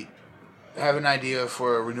 We have an idea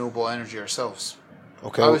for renewable energy ourselves.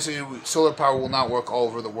 Okay. Obviously, solar power will not work all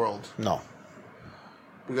over the world. No.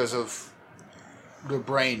 Because of the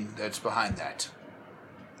brain that's behind that.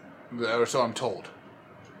 Or so I'm told.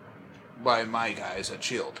 By my guys at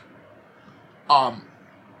S.H.I.E.L.D.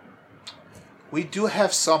 We do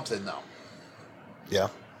have something, though. Yeah.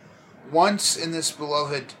 Once in this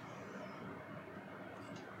beloved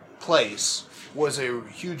place was a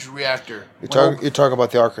huge reactor. You're talking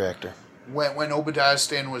about the arc reactor. When Obadiah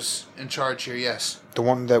Stane was in charge here, yes. The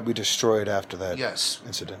one that we destroyed after that Yes.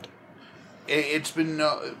 incident. It's been,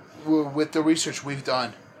 with the research we've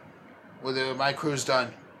done, with my crew's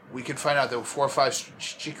done, we can find out that 4 or 5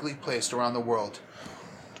 strategically placed around the world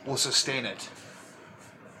will sustain it.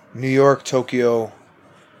 New York, Tokyo,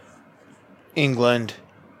 England,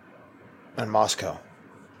 and Moscow.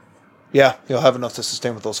 Yeah, you'll have enough to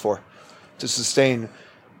sustain with those 4. To sustain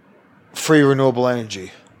free renewable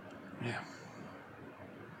energy. Yeah.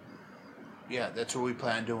 Yeah, that's what we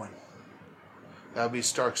plan on doing. That'll be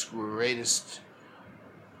Stark's greatest,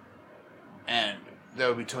 and that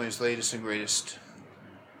would be Tony's latest and greatest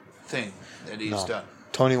thing that he's done.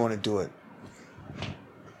 Tony wouldn't do it,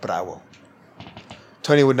 but I will.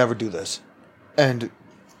 Tony would never do this. And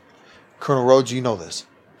Colonel Rhodes, you know this.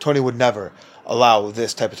 Tony would never allow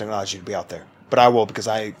this type of technology to be out there. But I will, because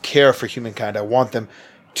I care for humankind. I want them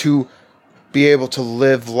to be able to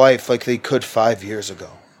live life like they could 5 years ago.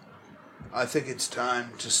 I think it's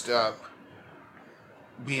time to stop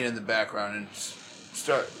being in the background and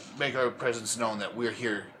start make our presence known that we're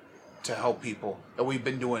here to help people. That we've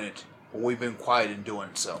been doing it, but we've been quiet in doing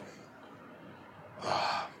so.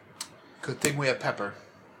 Good thing we have Pepper.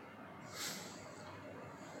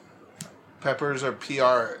 Pepper's our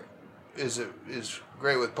PR is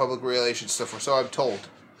great with public relations stuff, or so I'm told.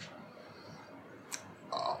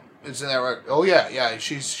 Isn't that right? Oh yeah,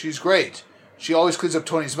 she's great. She always cleans up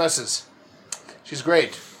Tony's messes. She's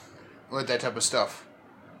great with that type of stuff.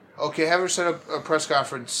 Okay, have her set up a press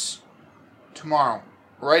conference tomorrow,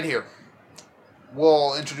 right here.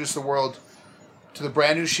 We'll introduce the world to the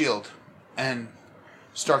brand new Shield and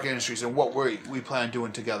Stark Industries and what we plan on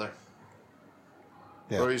doing together.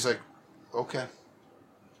 Yeah. Or he's like, okay.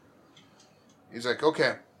 He's like,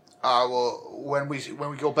 okay. Well, when we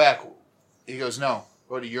go back, he goes, no,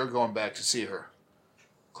 Brody, you're going back to see her.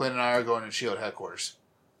 Clint and I are going to Shield headquarters.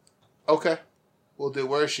 Okay, we'll do.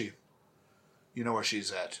 Where is she? You know where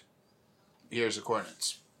she's at. Here's the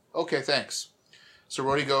coordinates. Okay, thanks. So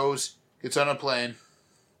Rhodey goes, gets on a plane,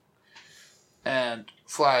 and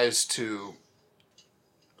flies to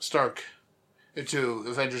Stark, to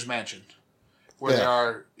Avengers Mansion, where they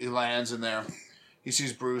are. He lands in there. He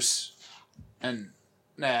sees Bruce and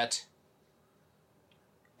Nat.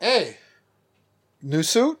 Hey, new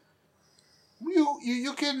suit?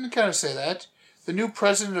 You can kind of say that. The new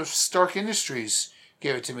president of Stark Industries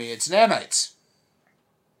gave it to me. It's nanites.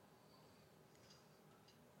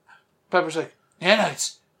 Pepper's like,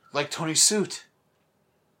 nanites? Like Tony's suit.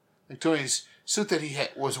 Like Tony's suit that he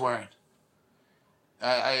was wearing.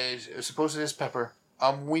 I suppose it is, Pepper.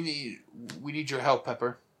 We need your help,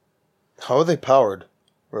 Pepper. How are they powered,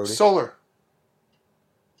 Rhodey? Solar.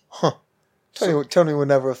 Huh. Tony would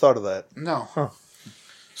never have thought of that. No. Huh.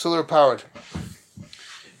 Solar powered.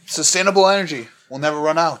 Sustainable energy will never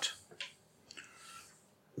run out.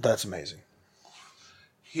 That's amazing.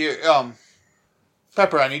 Here,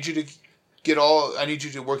 Pepper, I need you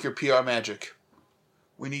to work your PR magic.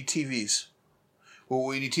 We need TVs. Well,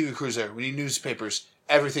 we need TV crews there. We need newspapers.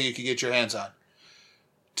 Everything you can get your hands on.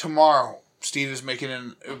 Tomorrow, Steve is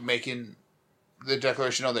making the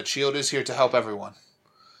declaration known that S.H.I.E.L.D. is here to help everyone.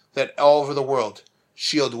 That all over the world,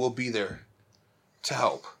 S.H.I.E.L.D. will be there to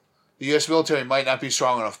help. The U.S. military might not be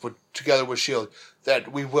strong enough, but together with S.H.I.E.L.D.,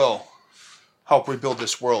 that we will help rebuild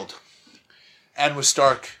this world. And with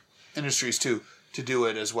Stark Industries, too, to do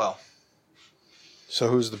it as well. So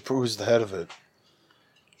who's the head of it?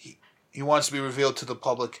 He wants to be revealed to the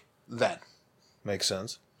public then. Makes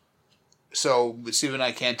sense. So Steve and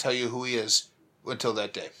I can't tell you who he is until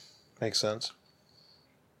that day. Makes sense.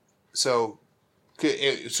 So,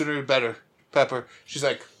 sooner the better. Pepper, she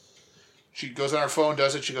goes on her phone,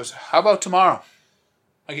 does it. She goes, how about tomorrow?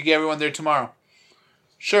 I could get everyone there tomorrow.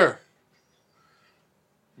 Sure.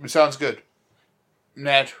 It sounds good.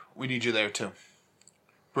 Nat, we need you there too.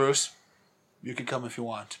 Bruce, you can come if you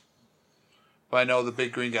want. But I know the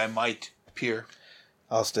big green guy might appear.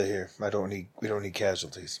 I'll stay here. We don't need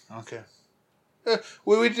casualties. Okay.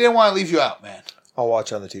 We didn't want to leave you out, man. I'll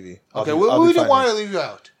watch on the TV. We didn't want to leave you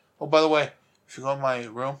out. Oh, by the way, if you go in my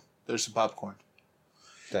room, there's some popcorn.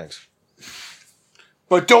 Thanks.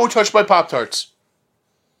 But don't touch my Pop-Tarts.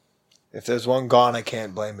 If there's one gone, I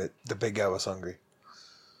can't blame it. The big guy was hungry.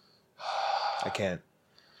 I can't.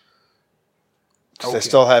 Because I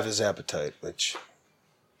still have his appetite, which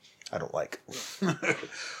I don't like.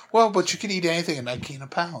 Well, but you can eat anything and not gain a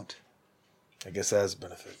pound. I guess that has a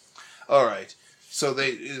benefit. All right. So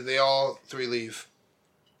they all three leave.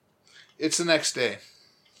 It's the next day.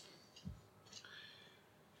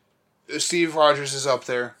 Steve Rogers is up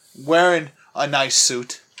there wearing a nice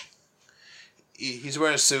suit. He's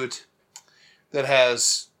wearing a suit, that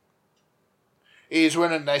has... He's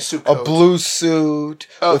wearing a nice suit A coat. blue suit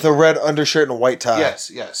with a red undershirt and a white tie. Yes.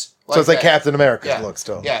 So it's like that. Captain America's look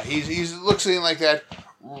still. Yeah, he's looks like that.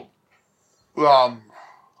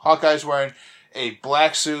 Hawkeye's wearing a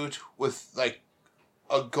black suit with like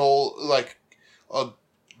a gold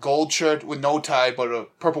shirt with no tie, but a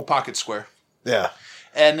purple pocket square. Yeah.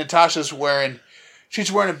 And Natasha's wearing a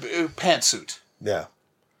pantsuit. Yeah.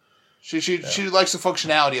 She likes the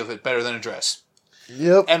functionality of it better than a dress.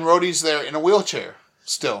 Yep. And Rhodey's there in a wheelchair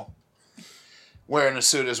still, wearing a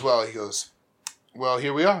suit as well. He goes, "Well,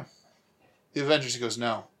 here we are. The Avengers." He goes,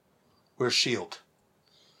 "No, we're S.H.I.E.L.D.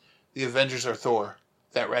 The Avengers are Thor,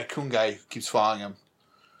 that raccoon guy who keeps following him,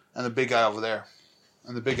 and the big guy over there,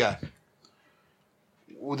 and the big guy.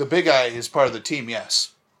 Well, the big guy is part of the team,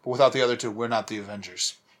 yes, but without the other two, we're not the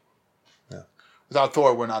Avengers. Yeah. Without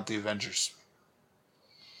Thor, we're not the Avengers."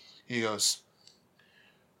 He goes,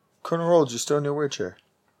 Colonel Rhodes, you're still in your wheelchair.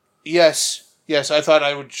 Yes, I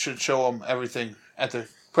thought should show him everything at the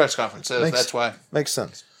press conference. That's why. Makes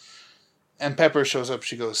sense. And Pepper shows up.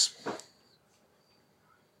 She goes,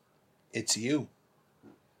 "It's you.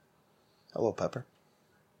 Hello, Pepper.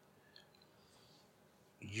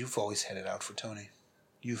 You've always had it out for Tony.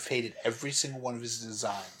 You've hated every single one of his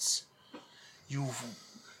designs. You've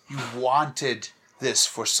wanted this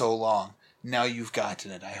for so long. Now you've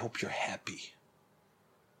gotten it. I hope you're happy."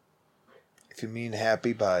 If you mean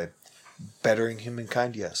happy by bettering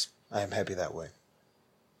humankind, yes. I am happy that way.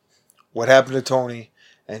 What happened to Tony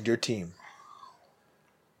and your team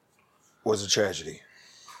was a tragedy.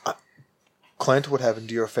 Clint, what happened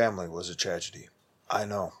to your family was a tragedy. I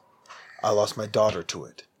know. I lost my daughter to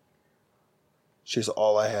it. She's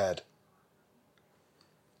all I had.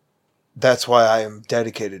 That's why I am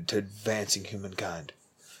dedicated to advancing humankind.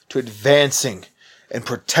 To advancing and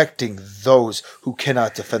protecting those who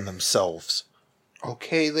cannot defend themselves.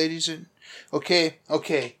 Okay, ladies.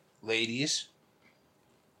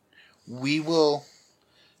 We will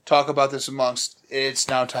talk about this amongst... It's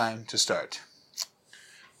now time to start.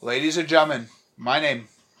 Ladies and gentlemen, my name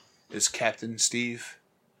is Captain Steve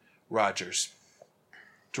Rogers,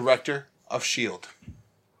 Director of S.H.I.E.L.D.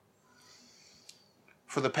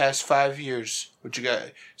 For the past 5 years,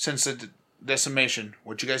 since the decimation,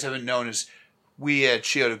 what you guys haven't known is we at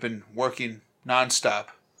S.H.I.E.L.D. have been working nonstop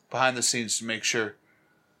behind the scenes to make sure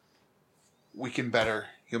we can better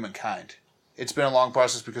humankind. It's been a long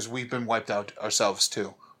process because we've been wiped out ourselves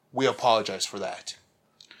too. We apologize for that.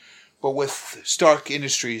 But with Stark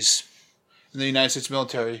Industries and the United States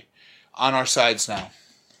military on our sides now,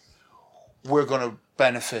 we're going to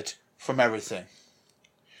benefit from everything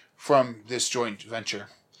from this joint venture.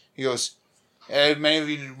 He goes, many of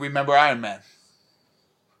you remember Iron Man,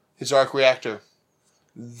 his arc reactor.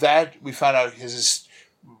 That we found out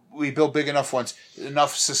we built big enough ones,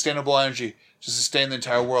 enough sustainable energy to sustain the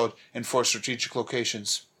entire world in 4 strategic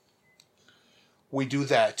locations. We do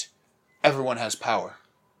that. Everyone has power.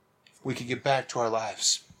 We can get back to our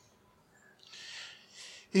lives.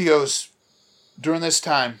 He goes, during this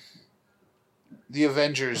time, the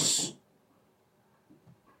Avengers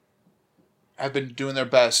have been doing their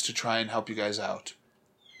best to try and help you guys out.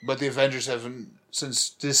 But the Avengers have since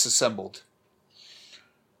disassembled.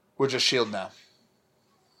 We're just S.H.I.E.L.D. now.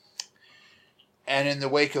 And in the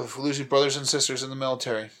wake of losing brothers and sisters in the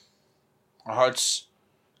military, our hearts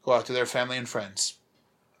go out to their family and friends.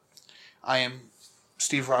 I am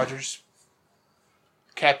Steve Rogers,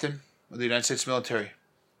 Captain of the United States Military,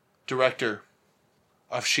 Director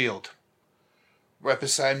of S.H.I.E.L.D. Right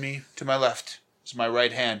beside me, to my left, is my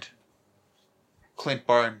right hand, Clint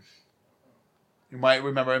Barton. You might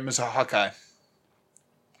remember him as a Hawkeye.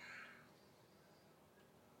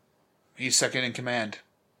 He's second in command.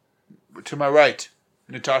 To my right,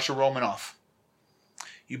 Natasha Romanoff.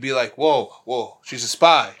 You'd be like, whoa, she's a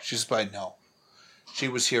spy. She's a spy. No. She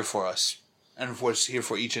was here for us. And was here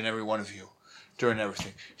for each and every one of you during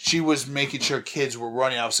everything. She was making sure kids were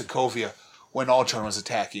running out of Sokovia when Ultron was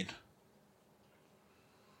attacking.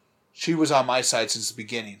 She was on my side since the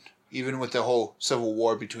beginning, even with the whole civil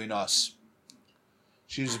war between us.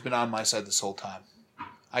 She's been on my side this whole time.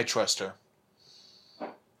 I trust her.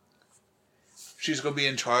 She's going to be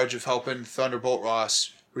in charge of helping Thunderbolt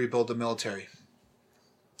Ross rebuild the military.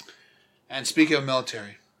 And speaking of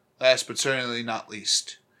military, last but certainly not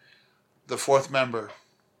least, the 4th member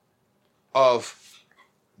of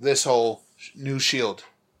this whole new S.H.I.E.L.D.,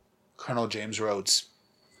 Colonel James Rhodes.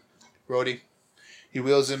 Rhodey, he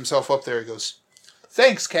wheels himself up there. He goes,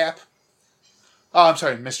 "Thanks, Cap." Oh, I'm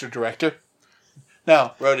sorry, Mr. Director.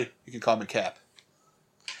 No, Rhodey, you can call me Cap.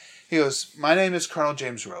 He goes, "My name is Colonel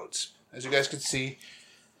James Rhodes. As you guys can see,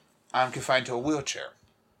 I'm confined to a wheelchair.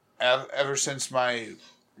 Ever since my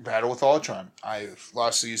battle with Ultron, I've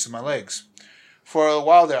lost the use of my legs. For a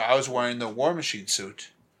while there, I was wearing the War Machine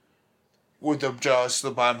suit with just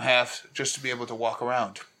the bottom half just to be able to walk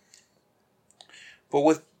around. But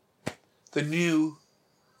with the new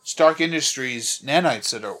Stark Industries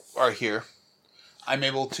nanites that are here, I'm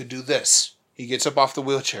able to do this. He gets up off the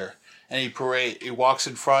wheelchair and he walks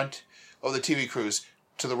in front of the TV crews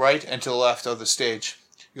to the right and to the left of the stage.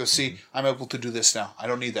 You'll see, I'm able to do this now. I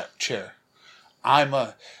don't need that chair. I'm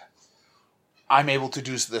able to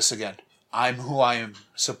do this again. I'm who I am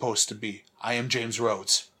supposed to be. I am James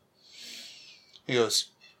Rhodes. He goes,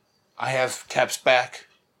 I have Cap's back.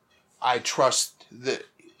 I trust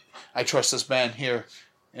this man here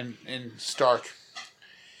in Stark.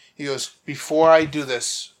 He goes, before I do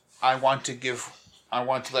this, I want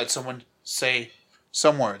to let someone say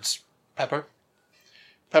some words. Pepper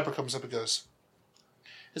comes up and goes,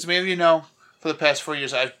 as many of you know, for the past 4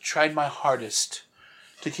 years, I've tried my hardest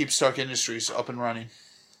to keep Stark Industries up and running.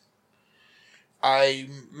 I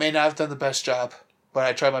may not have done the best job, but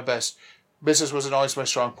I tried my best. Business wasn't always my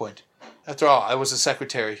strong point. After all, I was a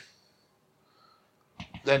secretary.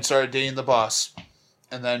 Then started dating the boss,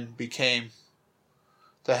 and then became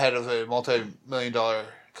the head of a multi-million-dollar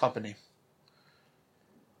company.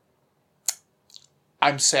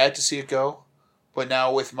 I'm sad to see it go, but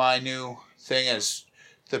now with my new thing as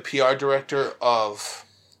the PR director of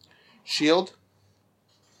S.H.I.E.L.D.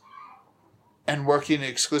 and working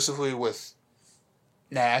exclusively with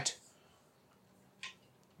Nat,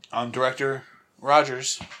 Director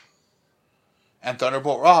Rogers, and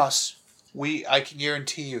Thunderbolt Ross, I can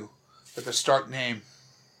guarantee you that the Stark name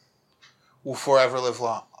will forever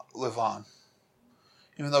live on.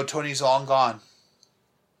 Even though Tony's long gone,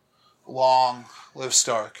 long live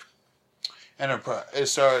Stark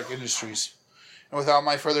Stark Industries. And without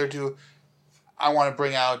my further ado, I want to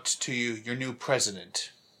bring out to you your new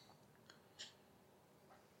president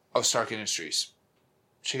of Stark Industries.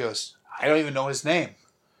 She goes, I don't even know his name.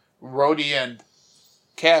 Rhodey and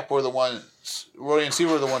Cap were the ones. Rhodey and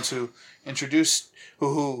Steve were the ones who introduced,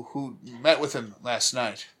 who met with him last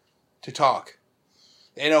night to talk.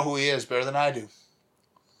 They know who he is better than I do.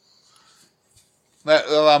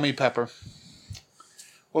 Allow me, Pepper.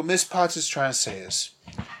 What Miss Potts is trying to say is,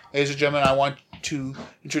 ladies and gentlemen, I want to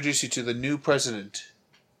introduce you to the new president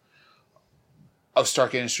of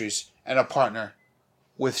Stark Industries and a partner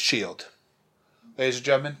with S.H.I.E.L.D. Ladies and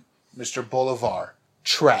gentlemen, Mr. Bolivar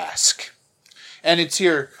Trask. And it's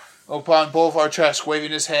here upon Bolivar Trask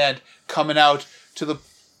waving his hand, coming out to the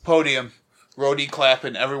podium, Rhodey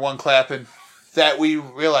clapping, everyone clapping, that we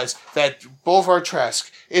realize that Bolivar Trask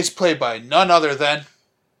is played by none other than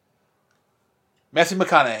Matthew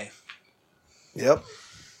McConaughey. Yep.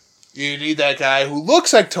 You need that guy who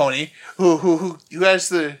looks like Tony, who has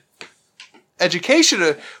the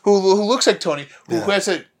education, who looks like Tony, who has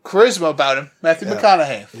a charisma about him, Matthew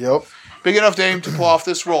McConaughey. Yep. Big enough name to pull off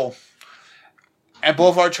this role. And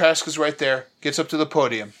Boulevard Trask is right there, gets up to the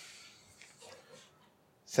podium.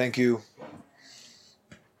 Thank you,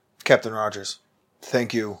 Captain Rogers.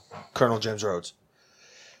 Thank you, Colonel James Rhodes.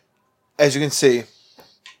 As you can see,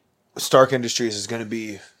 Stark Industries is going to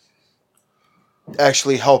be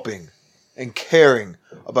actually helping and caring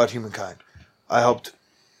about humankind. I helped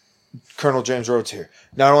Colonel James Rhodes here.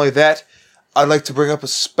 Not only that, I'd like to bring up a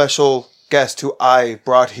special guest who I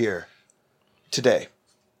brought here today.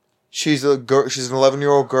 She's an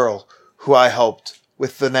 11-year-old girl who I helped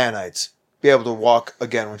with the nanites be able to walk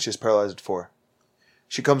again when she was paralyzed before.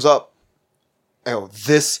 She comes up.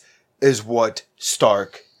 This is what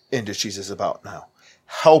Stark Industries is about now.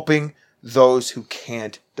 Helping those who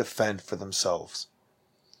can't defend for themselves.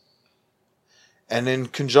 And in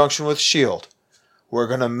conjunction with S.H.I.E.L.D., we're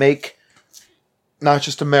going to make not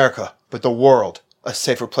just America, but the world a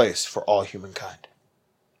safer place for all humankind.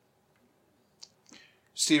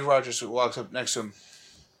 Steve Rogers walks up next to him.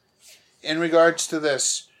 In regards to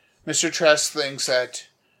this, Mr. Trask thinks that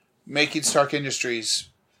making Stark Industries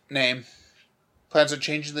name, plans on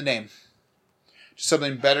changing the name to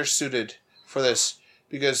something better suited for this,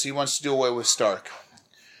 because he wants to do away with Stark.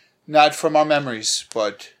 Not from our memories,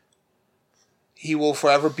 but he will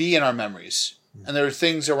forever be in our memories. And there are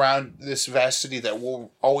things around this vast city that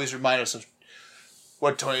will always remind us of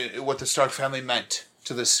what the Stark family meant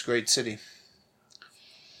to this great city.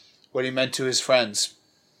 What he meant to his friends.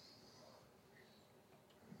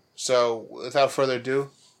 So, without further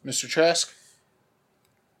ado, Mr. Trask?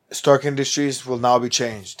 Stark Industries will now be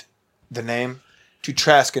changed. The name to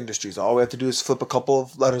Trask Industries. All we have to do is flip a couple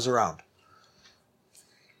of letters around.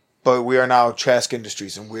 But we are now Trask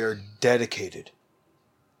Industries, and we are dedicated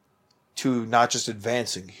to not just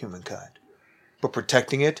advancing humankind, but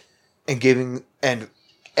protecting it and giving and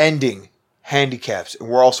ending handicaps. And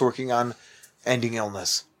we're also working on ending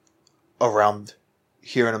illness around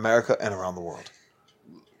here in America and around the world.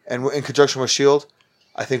 And in conjunction with S.H.I.E.L.D.,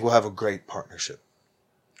 I think we'll have a great partnership.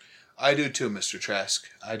 I do too, Mr. Trask.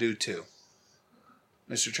 I do too.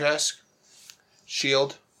 Mr. Trask,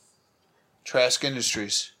 S.H.I.E.L.D., Trask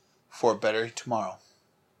Industries, for a better tomorrow.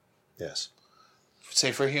 Yes.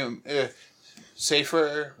 Safer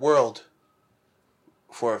world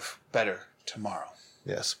for a better tomorrow.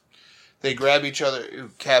 Yes. They grab each other.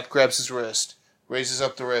 Cap grabs his wrist, raises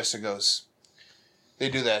up the wrist, and goes. They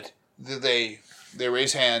do that. They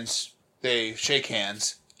raise hands. They shake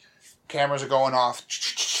hands. Cameras are going off.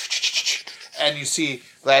 And you see,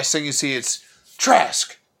 last thing you see, it's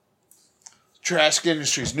Trask. Trask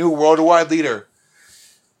Industries, new worldwide leader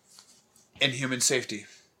in human safety.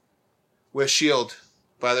 With S.H.I.E.L.D.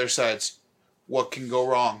 by their sides. What can go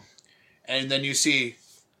wrong? And then you see,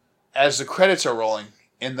 as the credits are rolling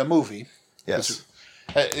in the movie, Yes.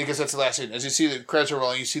 because that's the last scene, as you see the credits are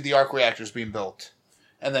rolling, you see the arc reactors being built.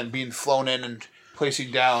 And then being flown in and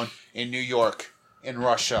placing down in New York, in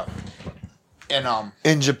Russia, in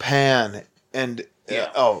Japan and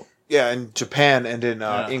in Japan and in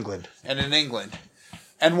England. And in England.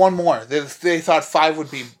 And one more. They thought 5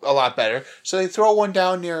 would be a lot better, so they throw one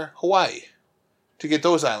down near Hawaii to get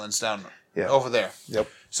those islands down over there. Yep.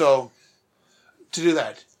 So, to do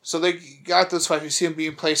that. So they got those 5. You see them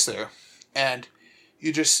being placed there. And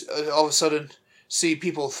you just all of a sudden see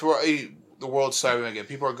people the world's starving again.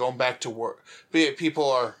 People are going back to work. People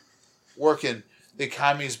are working. The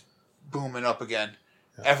economy's booming up again.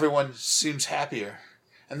 Yeah. Everyone seems happier.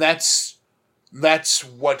 And that's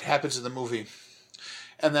what happens in the movie.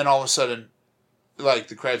 And then all of a sudden, like,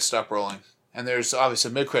 the credits stop rolling. And there's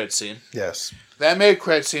obviously a mid-credit scene. Yes. That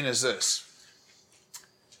mid-credit scene is this.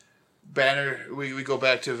 Banner, we go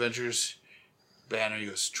back to Avengers. Banner, he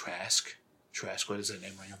goes, Trask, what does that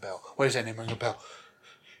name ring a bell? What does that name ring a bell?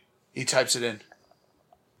 He types it in.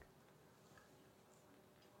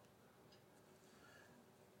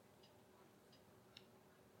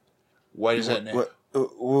 What is that name?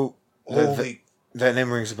 Holy... That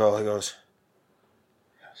name rings a bell. He goes,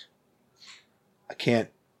 why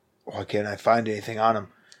can't I find anything on him?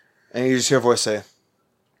 And you just hear a voice say,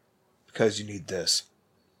 because you need this.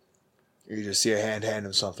 Or you just see a hand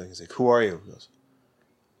him something. He's like, who are you? He goes,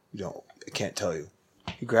 I can't tell you.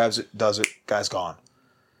 He grabs it, does it, guy's gone.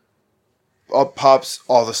 Up pops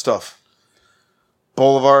all the stuff.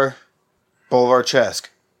 Bolivar Trask,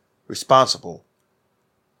 responsible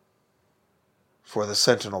for the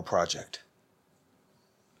Sentinel Project.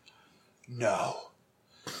 No.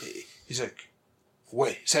 He's like,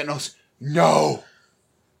 wait, Sentinels? No!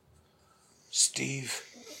 Steve,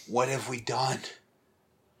 what have we done?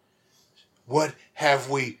 What have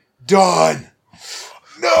we done?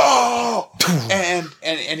 No!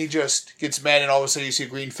 and he just gets mad, and all of a sudden you see a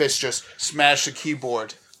green fist just smash the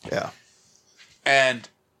keyboard. Yeah. And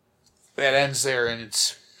that ends there, and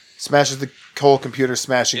it's... Smashes the whole computer,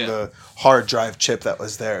 smashing the hard drive chip that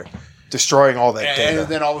was there. Destroying all that data.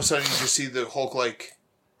 And then all of a sudden you just see the Hulk, like...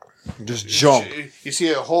 Just jump. You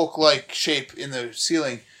see a Hulk-like shape in the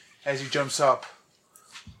ceiling as he jumps up.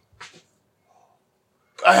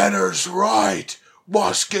 Banner's right.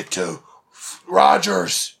 Must get to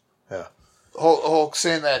Rogers. Yeah. Hulk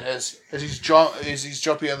saying that as he's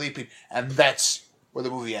jumping and leaping, and that's where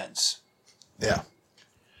the movie ends. Yeah.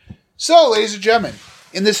 So, ladies and gentlemen,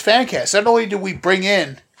 in this Fancast, not only did we bring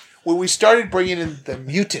in, when we started bringing in the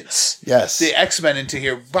mutants, yes, the X-Men into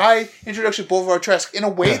here by introduction of Boulevard Trask in a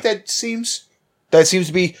way that seems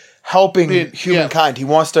to be helping humankind. He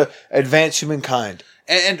wants to advance humankind.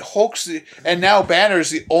 And Hulk's and now Banner's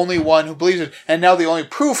the only one who believes it, and now the only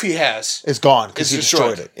proof he has is gone because he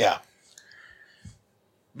destroyed it. Yeah.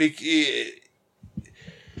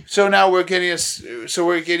 So now we're getting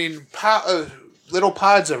little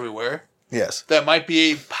pods everywhere. Yes. That might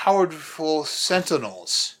be powerful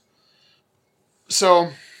Sentinels.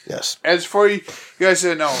 So yes. As for you guys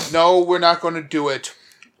said, no, we're not going to do it.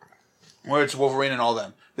 Where it's Wolverine and all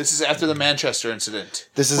them. This is after the Manchester incident.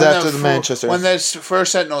 When those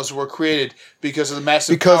first Sentinels were created because of the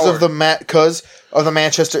massive power. Because of the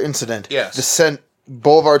Manchester incident. Yes.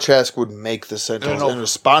 Boulevard Trask would make the Sentinels in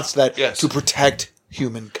response to that to protect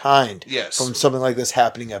humankind from something like this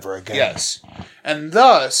happening ever again. Yes. And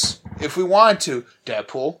thus, if we want to,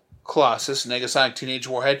 Deadpool, Colossus, Negasonic Teenage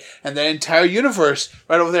Warhead, and that entire universe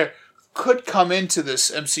right over there could come into this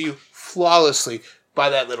MCU flawlessly by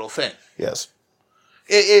that little thing. Yes.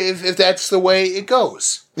 If that's the way it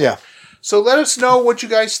goes. Yeah. So let us know what you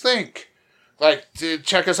guys think. Like,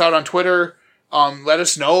 check us out on Twitter. Let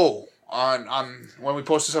us know on when we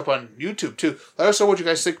post this up on YouTube, too. Let us know what you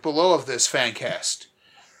guys think below of this Fancast.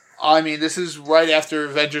 I mean, this is right after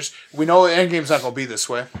Avengers. We know Endgame's not going to be this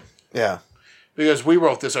way. Yeah. Because we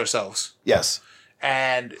wrote this ourselves. Yes.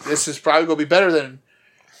 And this is probably going to be better than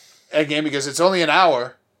Endgame because it's only an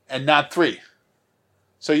hour and not 3.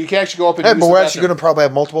 So you can actually go up and use but the we're bathroom. actually going to probably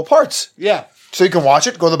have multiple parts. Yeah. So you can watch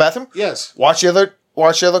it, go to the bathroom. Yes. Watch the other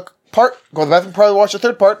part, go to the bathroom, probably watch the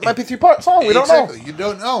third part. Might be 3 parts. Oh, we don't know. You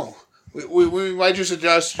don't know. We might just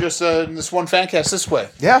adjust in this one Fancast this way.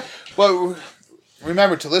 Yeah. Well,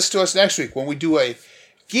 remember to listen to us next week when we do a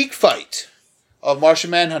geek fight of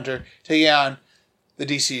Martian Manhunter taking on the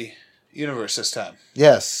DC Universe this time.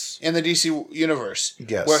 Yes. In the DC Universe.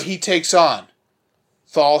 Yes. Where he takes on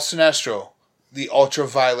Thal Sinestro, the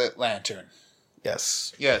Ultraviolet Lantern.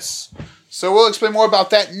 Yes. Yes. So we'll explain more about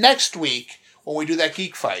that next week when we do that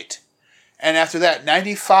geek fight. And after that,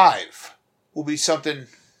 95 will be something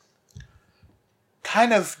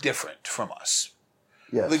kind of different from us.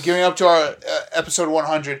 Yes. Like gearing up to our episode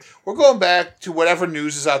 100, we're going back to whatever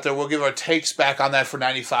news is out there. We'll give our takes back on that for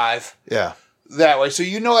 95. Yeah. That way. So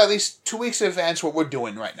you know at least 2 weeks in advance what we're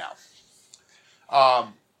doing right now.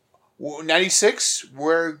 96,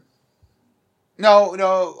 we're not going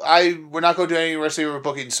to do any receiver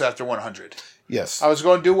bookings after 100. Yes. I was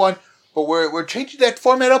going to do one, but we're changing that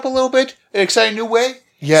format up a little bit, an exciting new way.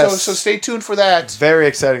 Yes. So stay tuned for that. Very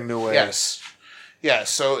exciting new way. Yes. Yeah,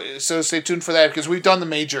 so stay tuned for that because we've done the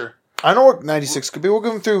major. I know what 96 could be. We'll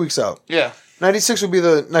give them 3 weeks out. Yeah. 96 will be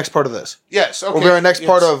the next part of this. Yes, okay. Will be our next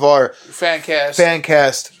part of our Fancast.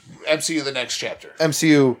 MCU the next chapter.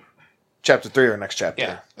 MCU chapter 3 or next chapter.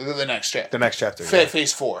 Yeah, the next chapter. The next chapter.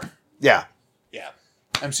 Phase 4. Yeah. Yeah.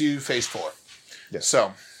 MCU Phase 4. Yes.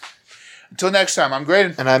 So, until next time, I'm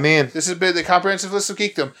Graydon. And I'm Ian. This has been the Comprehensive List of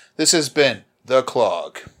Geekdom. This has been The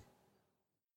Clog.